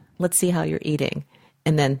 Yeah. Let's see how you're eating.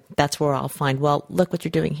 And then that's where I'll find, well, look what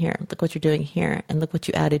you're doing here. Look what you're doing here. And look what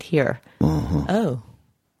you added here. Oh.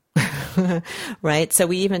 Right? So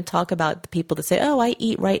we even talk about the people that say, oh, I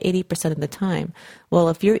eat right 80% of the time. Well,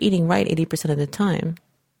 if you're eating right 80% of the time,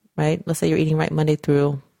 right? Let's say you're eating right Monday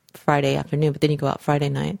through Friday afternoon, but then you go out Friday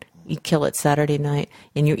night. You kill it Saturday night,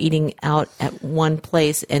 and you're eating out at one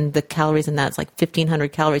place, and the calories in that's like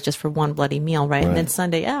 1,500 calories just for one bloody meal, right? And then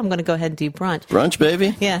Sunday, I'm going to go ahead and do brunch. Brunch,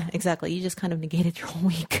 baby? Yeah, exactly. You just kind of negated your whole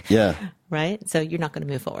week. Yeah. Right? So you're not going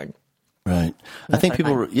to move forward. Right. I think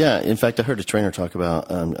people, in fact, I heard a trainer talk about,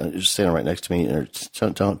 just standing right next to me, or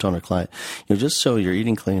telling her client, just so you're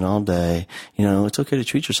eating clean all day, it's okay to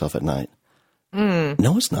treat yourself at night.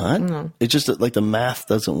 No, it's not. No. It's just that, like, the math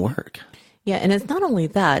doesn't work. Yeah, and it's not only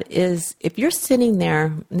that, is if you're sitting there,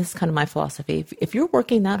 and this is kind of my philosophy, if you're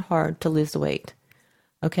working that hard to lose the weight,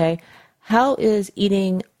 okay, how is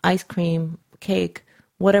eating ice cream, cake,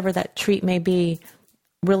 whatever that treat may be,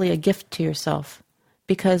 really a gift to yourself?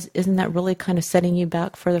 Because isn't that really kind of setting you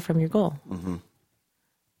back further from your goal?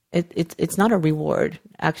 It's not a reward.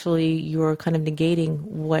 Actually, you're kind of negating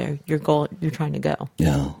where your goal you're trying to go.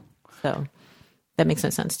 Yeah. So that makes no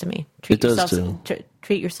sense to me. It does too.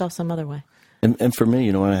 Treat yourself some other way. And for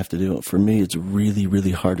me, what I have to do? For me, it's really,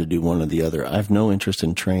 really hard to do one or the other. I have no interest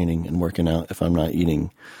in training and working out if I'm not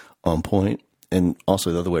eating on point. And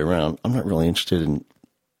also the other way around, I'm not really interested in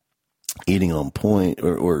eating on point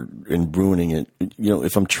or in ruining it.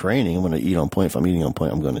 If I'm training, I'm going to eat on point. If I'm eating on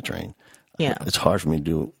point, I'm going to train. Yeah. It's hard for me to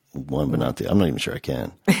do one, but not the other. I'm not even sure I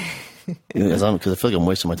can. Because I feel like I'm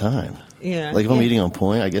wasting my time. Yeah. Like if I'm eating on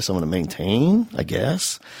point, I guess I'm going to maintain, I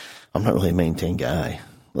guess. I'm not really a maintain guy.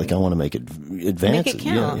 Like I want to make it advance. Make it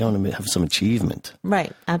count. I want to have some achievement.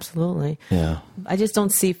 Right. Absolutely. Yeah. I just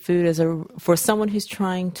don't see food as for someone who's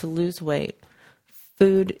trying to lose weight,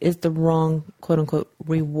 food is the wrong, quote unquote,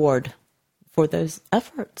 reward for those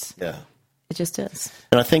efforts. Yeah. It just is.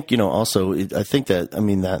 And I think, also, I think that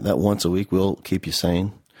that once a week will keep you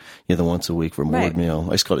sane. The once a week reward meal.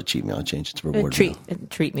 I just call it a cheat meal. I changed it to reward meal.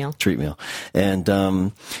 Treat meal. Treat meal. And,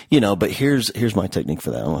 but here's my technique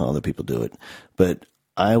for that. I don't know how other people do it, but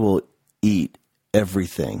I will eat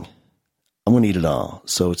everything. I'm going to eat it all.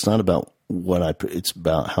 So it's not about it's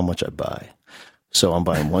about how much I buy. So I'm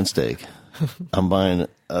buying one steak. I'm buying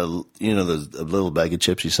a little bag of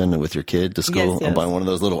chips you send it with your kid to school. Yes. I'm buying one of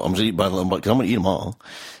those little. I'm just eating by little. I'm going to eat them all.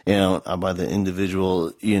 I buy the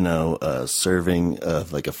individual, serving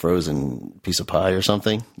of like a frozen piece of pie or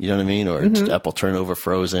something. You know what I mean? Or it's apple turnover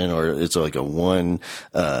frozen, or it's like a one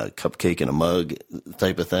cupcake in a mug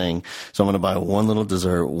type of thing. So I'm going to buy one little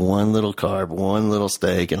dessert, one little carb, one little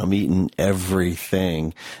steak, and I'm eating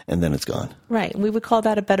everything, and then it's gone. Right. We would call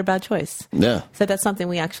that a better bad choice. Yeah. So that's something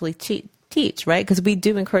we actually teach, right? Because we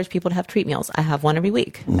do encourage people to have treat meals. I have one every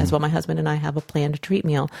week as well. My husband and I have a planned treat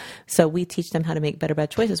meal. So we teach them how to make better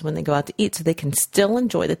bad choices when they go out to eat so they can still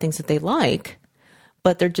enjoy the things that they like,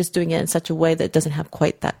 but they're just doing it in such a way that doesn't have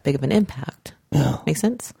quite that big of an impact. Yeah. Make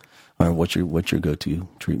sense? All right. What's your go-to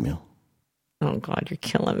treat meal? Oh, God, you're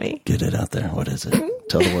killing me. Get it out there. What is it?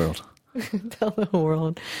 Tell the world. Tell the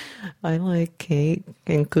world. I like cake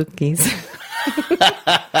and cookies.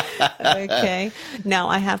 Okay. Now,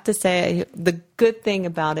 I have to say, the good thing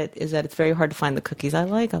about it is that it's very hard to find the cookies I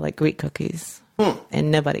like. I like Greek cookies. And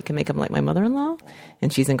nobody can make them like my mother-in-law,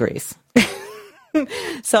 and she's in Greece.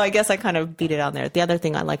 So I guess I kind of beat it on there. The other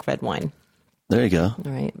thing, I like red wine. There you go.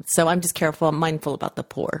 All right. So I'm just careful. I'm mindful about the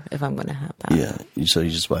pour if I'm going to have that. Yeah. So you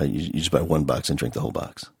just buy one box and drink the whole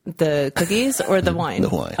box. The cookies or the wine? The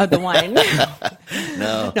wine. Oh, the wine.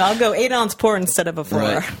 No. No, I'll go 8-ounce pour instead of a 4.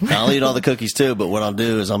 Right. I'll eat all the cookies too, but what I'll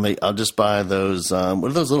do is I'll just buy those, what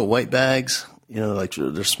are those little white bags? You know, like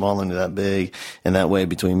they're small and that big. And that way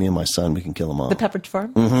between me and my son, we can kill them all. The Pepperidge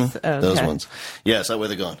Farm? Mm-hmm. Oh, okay. Those ones. Yes, that way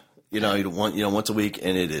they're gone. You know, once a week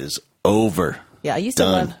and it is over. Yeah, I used to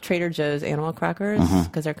love Trader Joe's animal crackers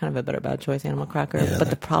because they're kind of a better bad choice animal cracker. Yeah, but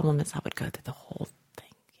the problem is I would go through the whole thing.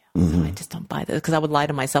 Yeah. So I just don't buy those because I would lie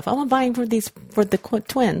to myself. Oh, I'm buying for the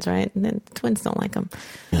twins, right? And then the twins don't like them.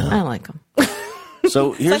 Yeah. I don't like them.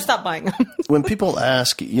 So I stopped buying them. When people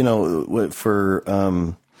ask, you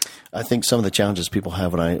know, I think some of the challenges people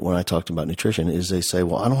have when I talk about nutrition is they say,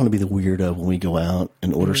 well, I don't want to be the weirdo when we go out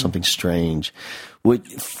and order something strange.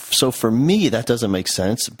 So for me, that doesn't make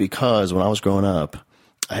sense because when I was growing up,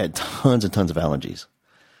 I had tons and tons of allergies.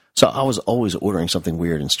 So I was always ordering something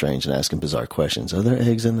weird and strange and asking bizarre questions. Are there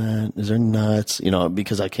eggs in that? Is there nuts? You know,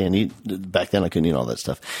 because I can't eat. Back then I couldn't eat all that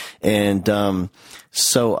stuff. And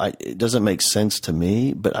so it doesn't make sense to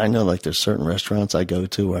me, but I know like there's certain restaurants I go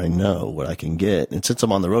to where I know what I can get. And since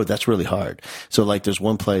I'm on the road, that's really hard. So like there's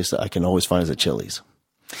one place that I can always find is at Chili's.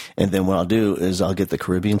 And then what I'll do is I'll get the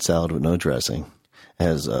Caribbean salad with no dressing.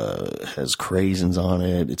 Has craisins on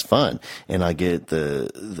it. It's fun. And I get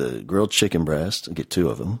the grilled chicken breast. I get 2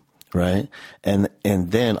 of them, right? And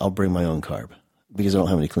then I'll bring my own carb because I don't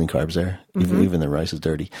have any clean carbs there. Even the rice is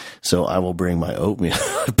dirty. So I will bring my oatmeal.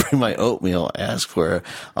 I'll ask for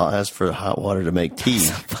hot water to make tea.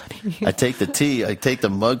 So funny. I take the tea. I take the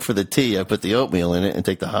mug for the tea. I put the oatmeal in it and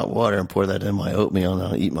take the hot water and pour that in my oatmeal, and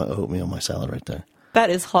I'll eat my oatmeal, my salad right there. That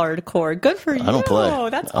is hardcore. Good for you. I don't play.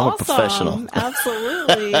 That's I'm awesome. a professional.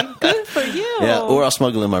 Absolutely. Good for you. Yeah, or I'll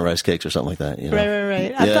smuggle in my rice cakes or something like that. You know?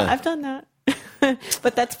 Right. I've done that.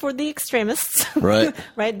 But that's for the extremists. Right.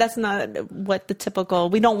 Right? That's not what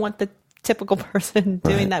we don't want the typical person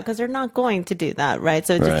doing that because they're not going to do that, right?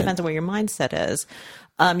 So it just depends on where your mindset is.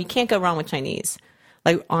 You can't go wrong with Chinese.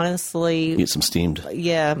 Like, honestly. Get some steamed.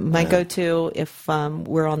 Yeah. My go-to if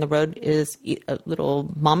we're on the road is eat a little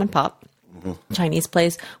mom and pop. Chinese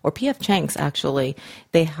place or P.F. Chang's actually.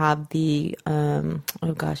 They have the oh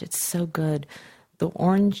gosh, it's so good. The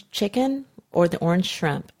orange chicken or the orange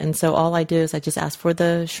shrimp. And so all I do is I just ask for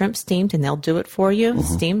the shrimp steamed and they'll do it for you.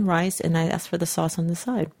 Steamed rice, and I ask for the sauce on the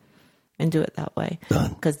side and do it that way.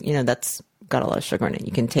 Because you know that's got a lot of sugar in it.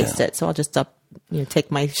 You can taste it. So I'll just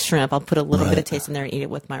take my shrimp. I'll put a little bit of taste in there and eat it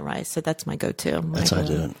with my rice. So that's my go-to. That's how I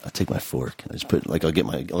do it. I take my fork. I just put I'll get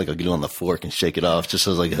it on the fork and shake it off just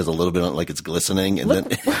so it has a little bit on, like it's glistening. And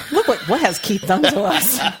look what has Keith done to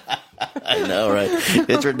us. I know, right?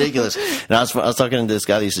 It's ridiculous. And I was talking to this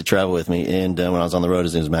guy that used to travel with me, and when I was on the road,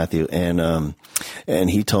 his name was Matthew, and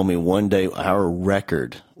he told me one day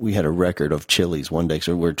we had a record of Chili's one day.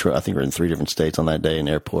 So I think we're in 3 different states on that day in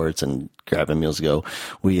airports and grabbing meals to go.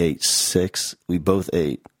 We both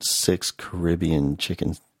ate 6 Caribbean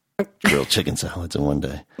grilled chicken salads in one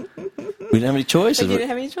day. We didn't have any choices. You didn't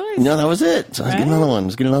have any choice. No, that was it. So let's get another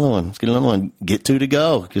one. Get 2 to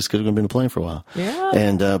go just because we're going to be in the plane for a while. Yeah.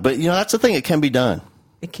 And but that's the thing. It can be done.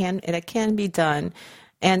 It can be done.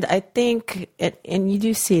 And I think and you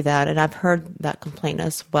do see that, and I've heard that complaint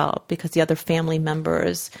as well, because the other family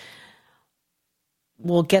members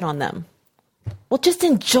will get on them. Well, just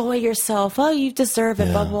enjoy yourself. Oh, you deserve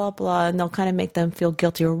it, blah, blah, blah. And they'll kind of make them feel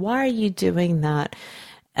guilty, or why are you doing that?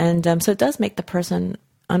 And so it does make the person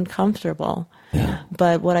uncomfortable. Yeah.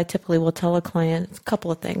 But what I typically will tell a client is a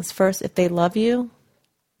couple of things. First, if they love you,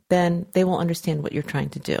 then they will understand what you're trying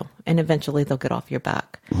to do, and eventually they'll get off your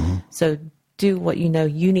back. So do what you know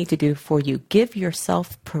you need to do for you. Give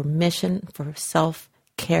yourself permission for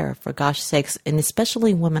self-care, for gosh sakes. And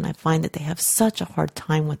especially women, I find that they have such a hard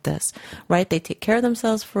time with this, right? They take care of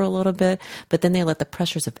themselves for a little bit, but then they let the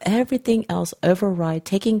pressures of everything else override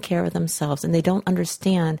taking care of themselves. And they don't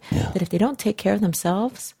understand that if they don't take care of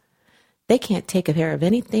themselves, they can't take care of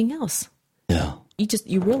anything else. Yeah.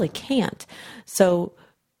 You really can't. So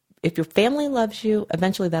if your family loves you,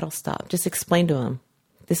 eventually that'll stop. Just explain to them,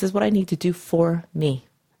 this is what I need to do for me.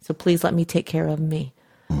 So please let me take care of me,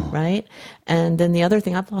 right? And then the other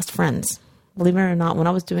thing, I've lost friends. Believe it or not, when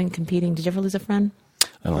I was competing, did you ever lose a friend?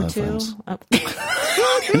 I don't have 2? friends. I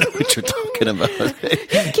know what you're talking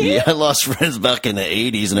about. Yeah, I lost friends back in the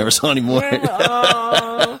 80s and never saw any more.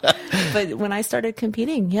 But when I started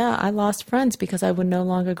competing, I lost friends because I would no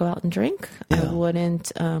longer go out and drink. Yeah. I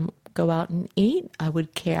wouldn't go out and eat. I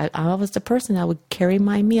was the person that would carry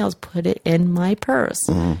my meals, put it in my purse,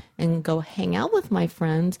 and go hang out with my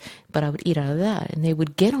friends, but I would eat out of that, and they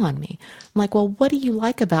would get on me. I'm like, well, what do you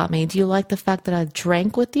like about me? Do you like the fact that I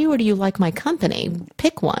drank with you, or do you like my company?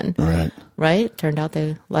 Pick one. Right? Turned out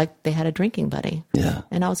they had a drinking buddy. Yeah.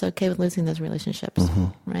 And I was okay with losing those relationships,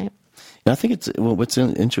 right? And I think what's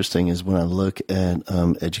interesting is when I look at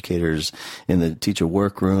educators in the teacher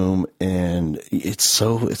workroom, and it's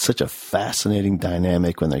such a fascinating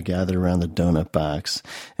dynamic when they're gathered around the donut box,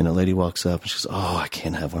 and a lady walks up and she goes, "Oh, I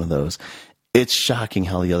can't have one of those." It's shocking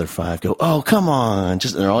how the other five go, "Oh, come on!" And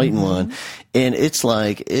they're all eating one, and it's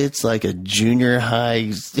like a junior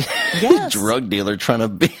high drug dealer trying to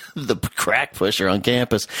be the crack pusher on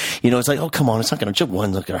campus. It's like, "Oh, come on! It's not going to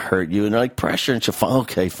one's not going to hurt you." And they're like, "Pressure," and she'll,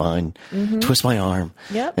 "Okay, fine." Twist my arm,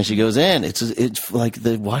 and she goes in. It's like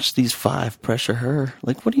they watch these five pressure her.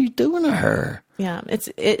 Like, what are you doing to her? Yeah,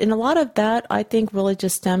 and a lot of that I think really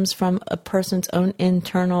just stems from a person's own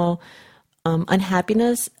internal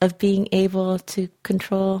unhappiness of being able to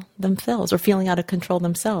control themselves or feeling out of control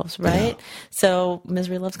themselves, right? Yeah. So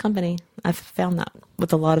misery loves company. I've found that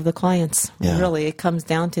with a lot of the clients. Yeah. Really, it comes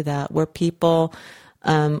down to that, where people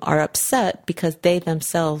are upset because they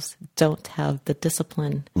themselves don't have the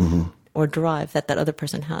discipline or drive that other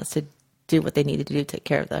person has to do what they need to do to take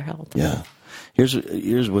care of their health. Yeah.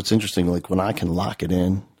 Here's what's interesting. Like when I can lock it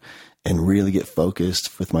in and really get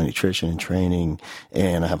focused with my nutrition and training,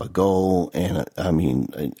 and I have a goal, and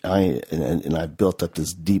I've built up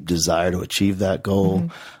this deep desire to achieve that goal.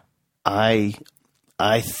 I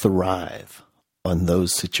thrive on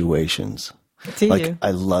those situations. I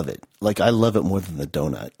love it. Like I love it more than the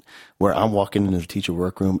donut, where I'm walking into the teacher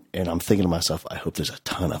workroom and I'm thinking to myself, I hope there's a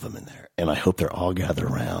ton of them in there, and I hope they're all gathered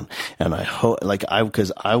around, and I hope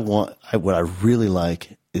what I really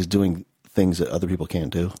like is doing things that other people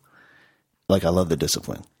can't do. Like I love the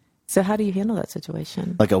discipline. So how do you handle that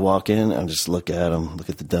situation? Like I walk in and just look at them, look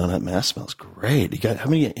at the donut. Man, that smells great. You got how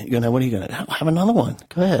many? You gonna what are you gonna have another one?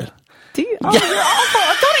 Go ahead. Do you? Oh, you're awful!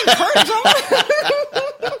 Don't encourage them.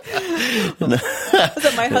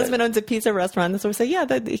 So my husband owns a pizza restaurant, so we say, yeah,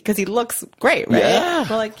 because he looks great, right? Yeah.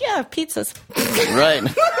 We're like, yeah, pizzas. Right.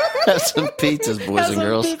 Have some pizzas, boys and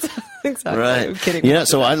girls. Exactly. Right. I'm kidding.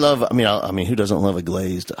 So I love, who doesn't love a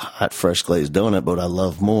hot, fresh glazed donut? But what I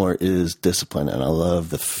love more is discipline. And I love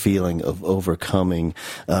the feeling of overcoming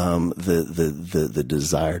the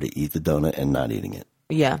desire to eat the donut and not eating it.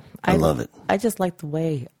 Yeah. I love it. I just like the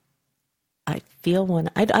way I feel when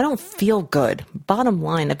I don't feel good. Bottom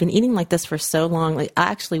line, I've been eating like this for so long. We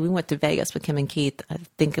went to Vegas with Kim and Keith. I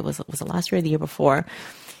think it was the last year or the year before.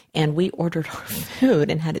 And we ordered our food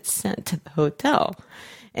and had it sent to the hotel.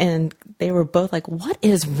 And they were both like, "What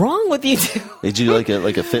is wrong with you two?" Did you like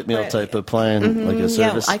a fit meal type of plan, like a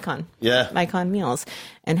service? Yeah, Icon. Yeah. Icon meals.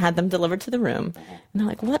 And had them delivered to the room. And they're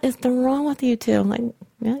like, "What is wrong with you two?" I'm like,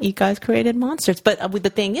 "Yeah, you guys created monsters." But the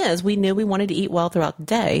thing is, we knew we wanted to eat well throughout the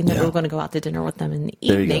day, and that we were going to go out to dinner with them in the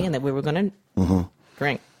evening, and that we were going to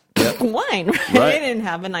drink wine, right? And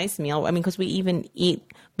have a nice meal. Because we even eat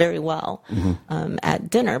very well at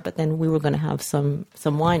dinner, but then we were going to have some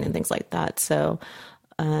wine and things like that. So...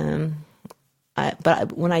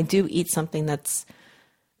 when I do eat something that's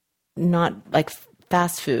not like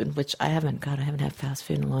fast food, which I haven't had fast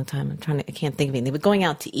food in a long time. I can't think of anything, but going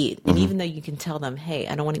out to eat. And even though you can tell them, "Hey,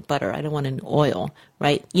 I don't want any butter. I don't want any oil,"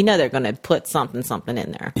 right? They're going to put something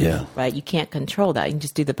in there. Yeah. Right. You can't control that. You can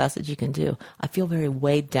just do the best that you can do. I feel very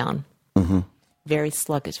weighed down, very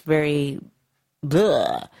sluggish, very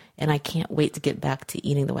blah. And I can't wait to get back to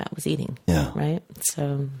eating the way I was eating. Yeah. Right.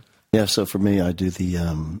 So. Yeah, so for me, I do the,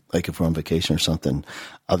 like if we're on vacation or something,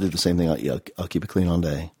 I'll do the same thing. I'll keep it clean all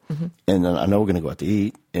day. And then I know we're going to go out to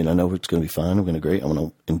eat, and I know it's going to be fun. We're going to great. I want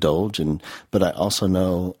to indulge. But I also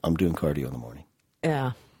know I'm doing cardio in the morning.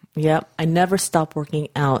 Yeah. Yep. I never stop working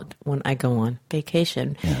out when I go on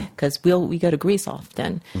vacation because we go to Greece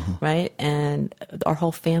often, right? And our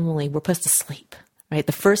whole family, we're supposed to sleep. Right.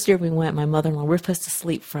 The first year we went, my mother-in-law, we're supposed to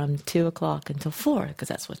sleep from 2:00 until 4 because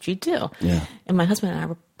that's what you do. Yeah. And my husband and I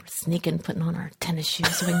were sneaking, putting on our tennis shoes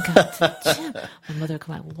so we can go to the gym. My mother would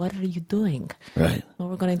come out, "What are you doing?" Right. "Well,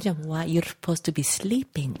 we're going to the gym." "Why? You're supposed to be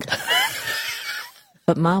sleeping."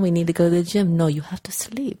 "But Mom, we need to go to the gym." "No, you have to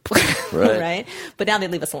sleep." Right. Right. But now they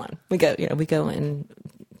leave us alone. We go in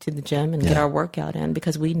to the gym and get our workout in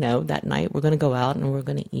because we know that night we're going to go out and we're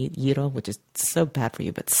going to eat gyro, which is so bad for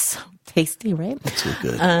you, but so tasty, right? That's so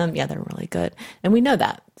good. Yeah, they're really good. And we know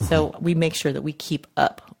that. So we make sure that we keep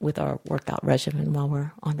up with our workout regimen while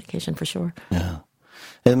we're on vacation for sure. Yeah.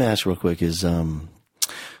 Let me ask real quick: is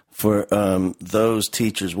for those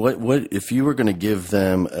teachers, what if you were going to give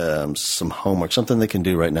them some homework, something they can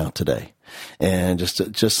do right now today, and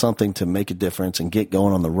just something to make a difference and get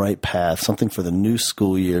going on the right path, something for the new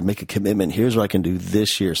school year, make a commitment. Here's what I can do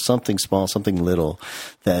this year, something small, something little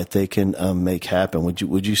that they can make happen.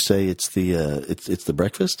 Would you say it's the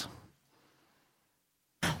breakfast?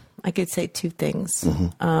 I could say two things.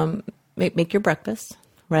 Make your breakfast,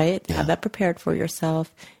 right? Yeah. Have that prepared for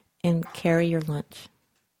yourself, and carry your lunch.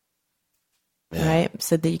 Yeah. Right?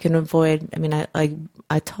 So that you can avoid, I mean,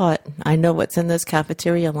 I taught, I know what's in those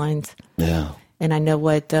cafeteria lines. Yeah. And I know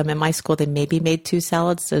what, in my school, they maybe made 2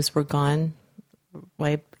 salads. Those were gone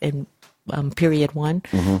right in period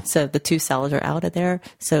 1. So the 2 salads are out of there.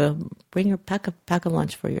 So bring your pack of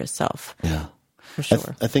lunch for yourself. Yeah. For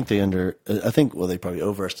sure. I think they probably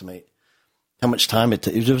overestimate how much time it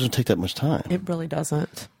doesn't take that much time. It really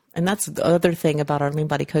doesn't. And that's the other thing about our Lean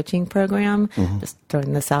Body Coaching program, just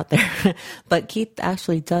throwing this out there. But Keith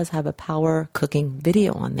actually does have a power cooking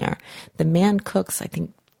video on there. The man cooks, I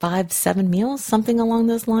think, 5-7 meals, something along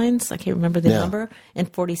those lines. I can't remember the number, in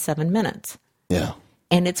 47 minutes. Yeah.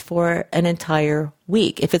 And it's for an entire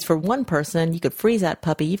week. If it's for one person, you could freeze that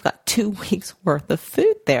puppy. You've got 2 weeks worth of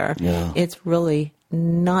food there. Yeah. It's really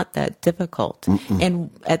not that difficult. And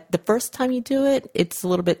at the first time you do it, it's a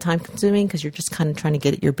little bit time consuming because you're just kind of trying to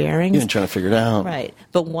get your bearings. You're trying to figure it out. Right.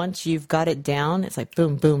 But once you've got it down, it's like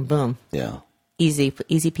boom, boom, boom. Yeah. Easy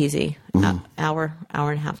peasy. Hour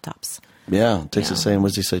and a half tops. Yeah. It takes the same, what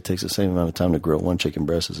does he say? It takes the same amount of time to grill one chicken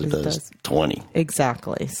breast as it does 20.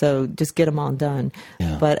 Exactly. So just get them all done.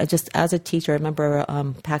 Yeah. But just as a teacher, I remember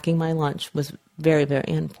packing my lunch was very, very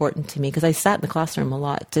important to me because I sat in the classroom a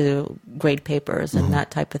lot to grade papers and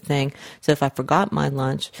that type of thing. So if I forgot my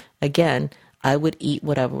lunch, again, I would eat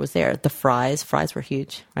whatever was there. The fries were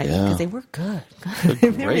huge, right? Because they were good.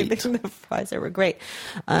 They're great. The fries, they were great.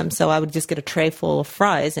 So I would just get a tray full of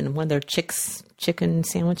fries and one of their chicken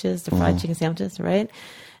sandwiches, the fried chicken sandwiches, right?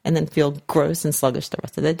 And then feel gross and sluggish the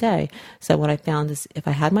rest of the day. So what I found is if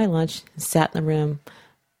I had my lunch, sat in the room,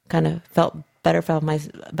 kind of felt better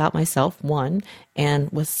about myself, one,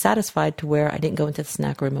 and was satisfied to where I didn't go into the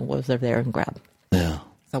snack room and was there and grab. Yeah.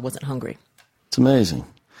 So I wasn't hungry. It's amazing.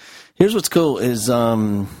 Here's what's cool is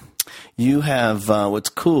you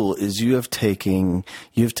have taken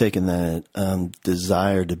that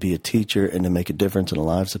desire to be a teacher and to make a difference in the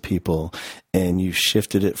lives of people, and you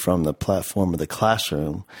shifted it from the platform of the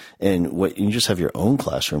classroom, and you just have your own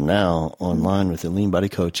classroom now online with the Lean Body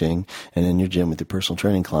Coaching, and in your gym with your personal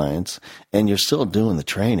training clients, and you're still doing the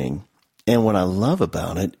training. And what I love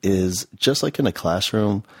about it is just like in a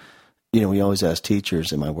classroom. We always ask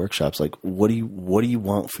teachers in my workshops, like, what do you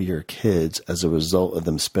want for your kids as a result of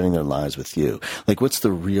them spending their lives with you? Like, what's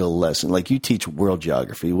the real lesson? Like, you teach world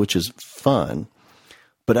geography, which is fun,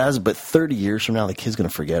 but 30 years from now, the kid's going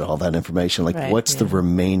to forget all that information. Like, what's the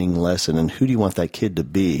remaining lesson, and who do you want that kid to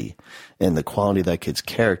be, and the quality of that kid's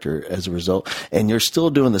character as a result? And you're still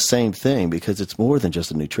doing the same thing because it's more than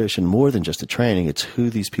just a nutrition, more than just a training. It's who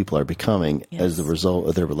these people are becoming as the result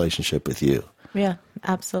of their relationship with you. Yeah,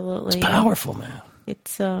 absolutely. It's powerful, man.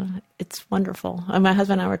 It's wonderful. My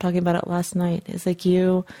husband and I were talking about it last night. It's like we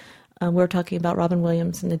were talking about Robin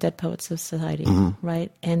Williams and the Dead Poets Society, right?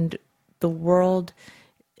 And the world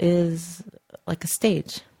is like a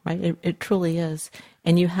stage, right? It truly is.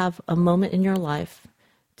 And you have a moment in your life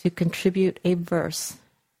to contribute a verse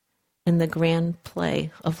in the grand play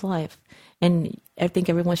of life. And I think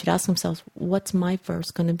everyone should ask themselves, what's my verse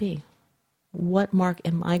going to be? What mark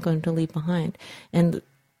am I going to leave behind? And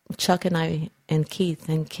Chuck and I and Keith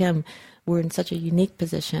and Kim, we're in such a unique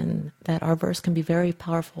position that our verse can be very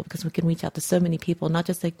powerful because we can reach out to so many people, not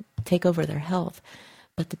just to take over their health,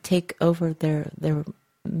 but to take over their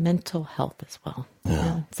mental health as well.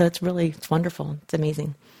 Yeah. So it's wonderful. It's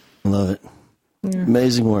amazing. Love it. Yeah.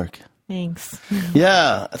 Amazing work. Thanks.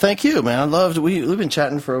 Yeah. Thank you, man. I loved we've been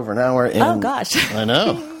chatting for over an hour. And oh gosh. I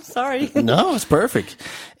know. Sorry. No, it's perfect.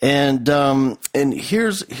 And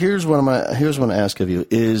here's what I'm gonna ask of you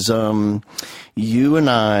is you and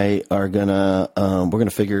I are we're gonna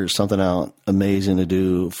figure something out amazing to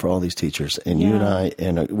do for all these teachers. And you and I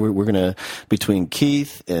we're gonna, between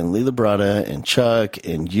Keith and Lee Labrada and Chuck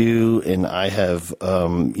and you and I have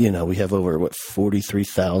we have over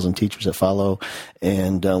 43,000 teachers that follow,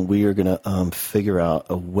 and we are gonna figure out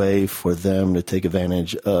a way for them to take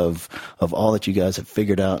advantage of all that you guys have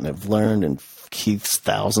figured out and have learned, and Keith's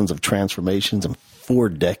thousands of transformations and 4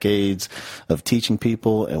 decades of teaching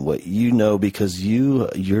people and what you know, because you're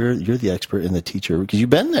the expert in the teacher, because you've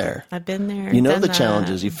been there. I've been there. You know the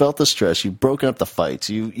challenges. You felt the stress. You've broken up the fights.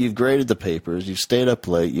 You've graded the papers. You've stayed up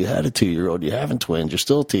late. You had a 2-year-old. You're having twins. You're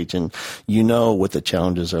still teaching. You know what the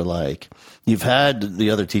challenges are like. You've had the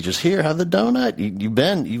other teachers here have the donut.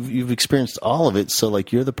 You've experienced all of it. So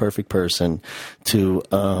like, you're the perfect person to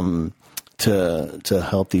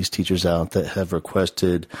help these teachers out that have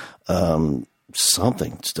requested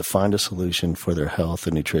something, just to find a solution for their health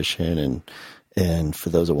and nutrition, and for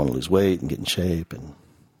those that want to lose weight and get in shape. And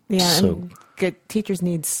and good teachers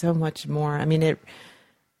need so much more. I mean,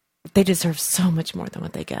 they deserve so much more than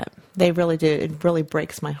what they get. They really do. It really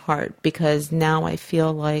breaks my heart, because now I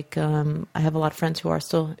feel like I have a lot of friends who are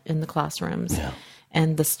still in the classrooms. Yeah.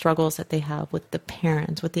 And the struggles that they have with the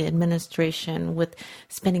parents, with the administration, with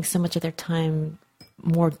spending so much of their time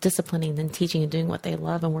more disciplining than teaching and doing what they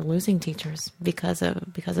love. And we're losing teachers because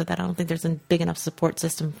of that. I don't think there's a big enough support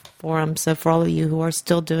system for them. So for all of you who are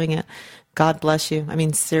still doing it, God bless you. I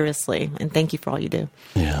mean, seriously. And thank you for all you do.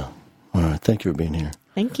 Yeah. All right. Thank you for being here.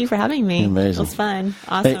 Thank you for having me. Amazing. It was fun.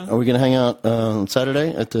 Awesome. Hey, are we going to hang out on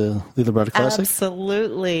Saturday at the Lethal Brother Classic?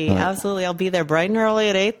 Absolutely. Right. Absolutely. I'll be there bright and early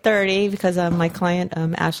at 8:30, because my client,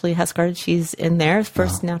 Ashley Heskard, she's in there.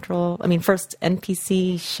 First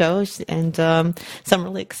NPC show. And so I'm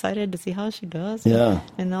really excited to see how she does. Yeah.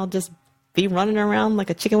 And I'll just be running around like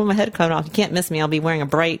a chicken with my head cut off. You can't miss me. I'll be wearing a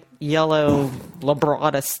bright yellow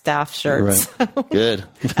Labrada staff shirt. Right. So. Good.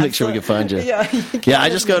 Make sure we can find you. Yeah, I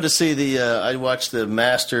just go to see I watch the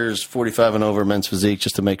Masters 45 and over men's physique,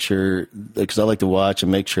 just to make sure, because I like to watch and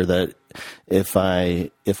make sure that if I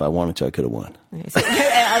wanted to, I could have won. So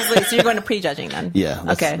you're going to prejudging then? Yeah.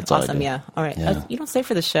 Okay. Awesome. Yeah. All right. Yeah. You don't stay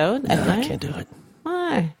for the show at night? I can't do it.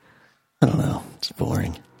 Why? I don't know. It's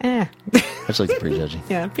boring. I just like the prejudging.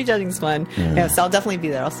 Yeah, prejudging's fun. Yeah, so I'll definitely be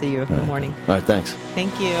there. I'll see you in the morning. All right, thanks.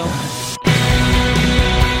 Thank you.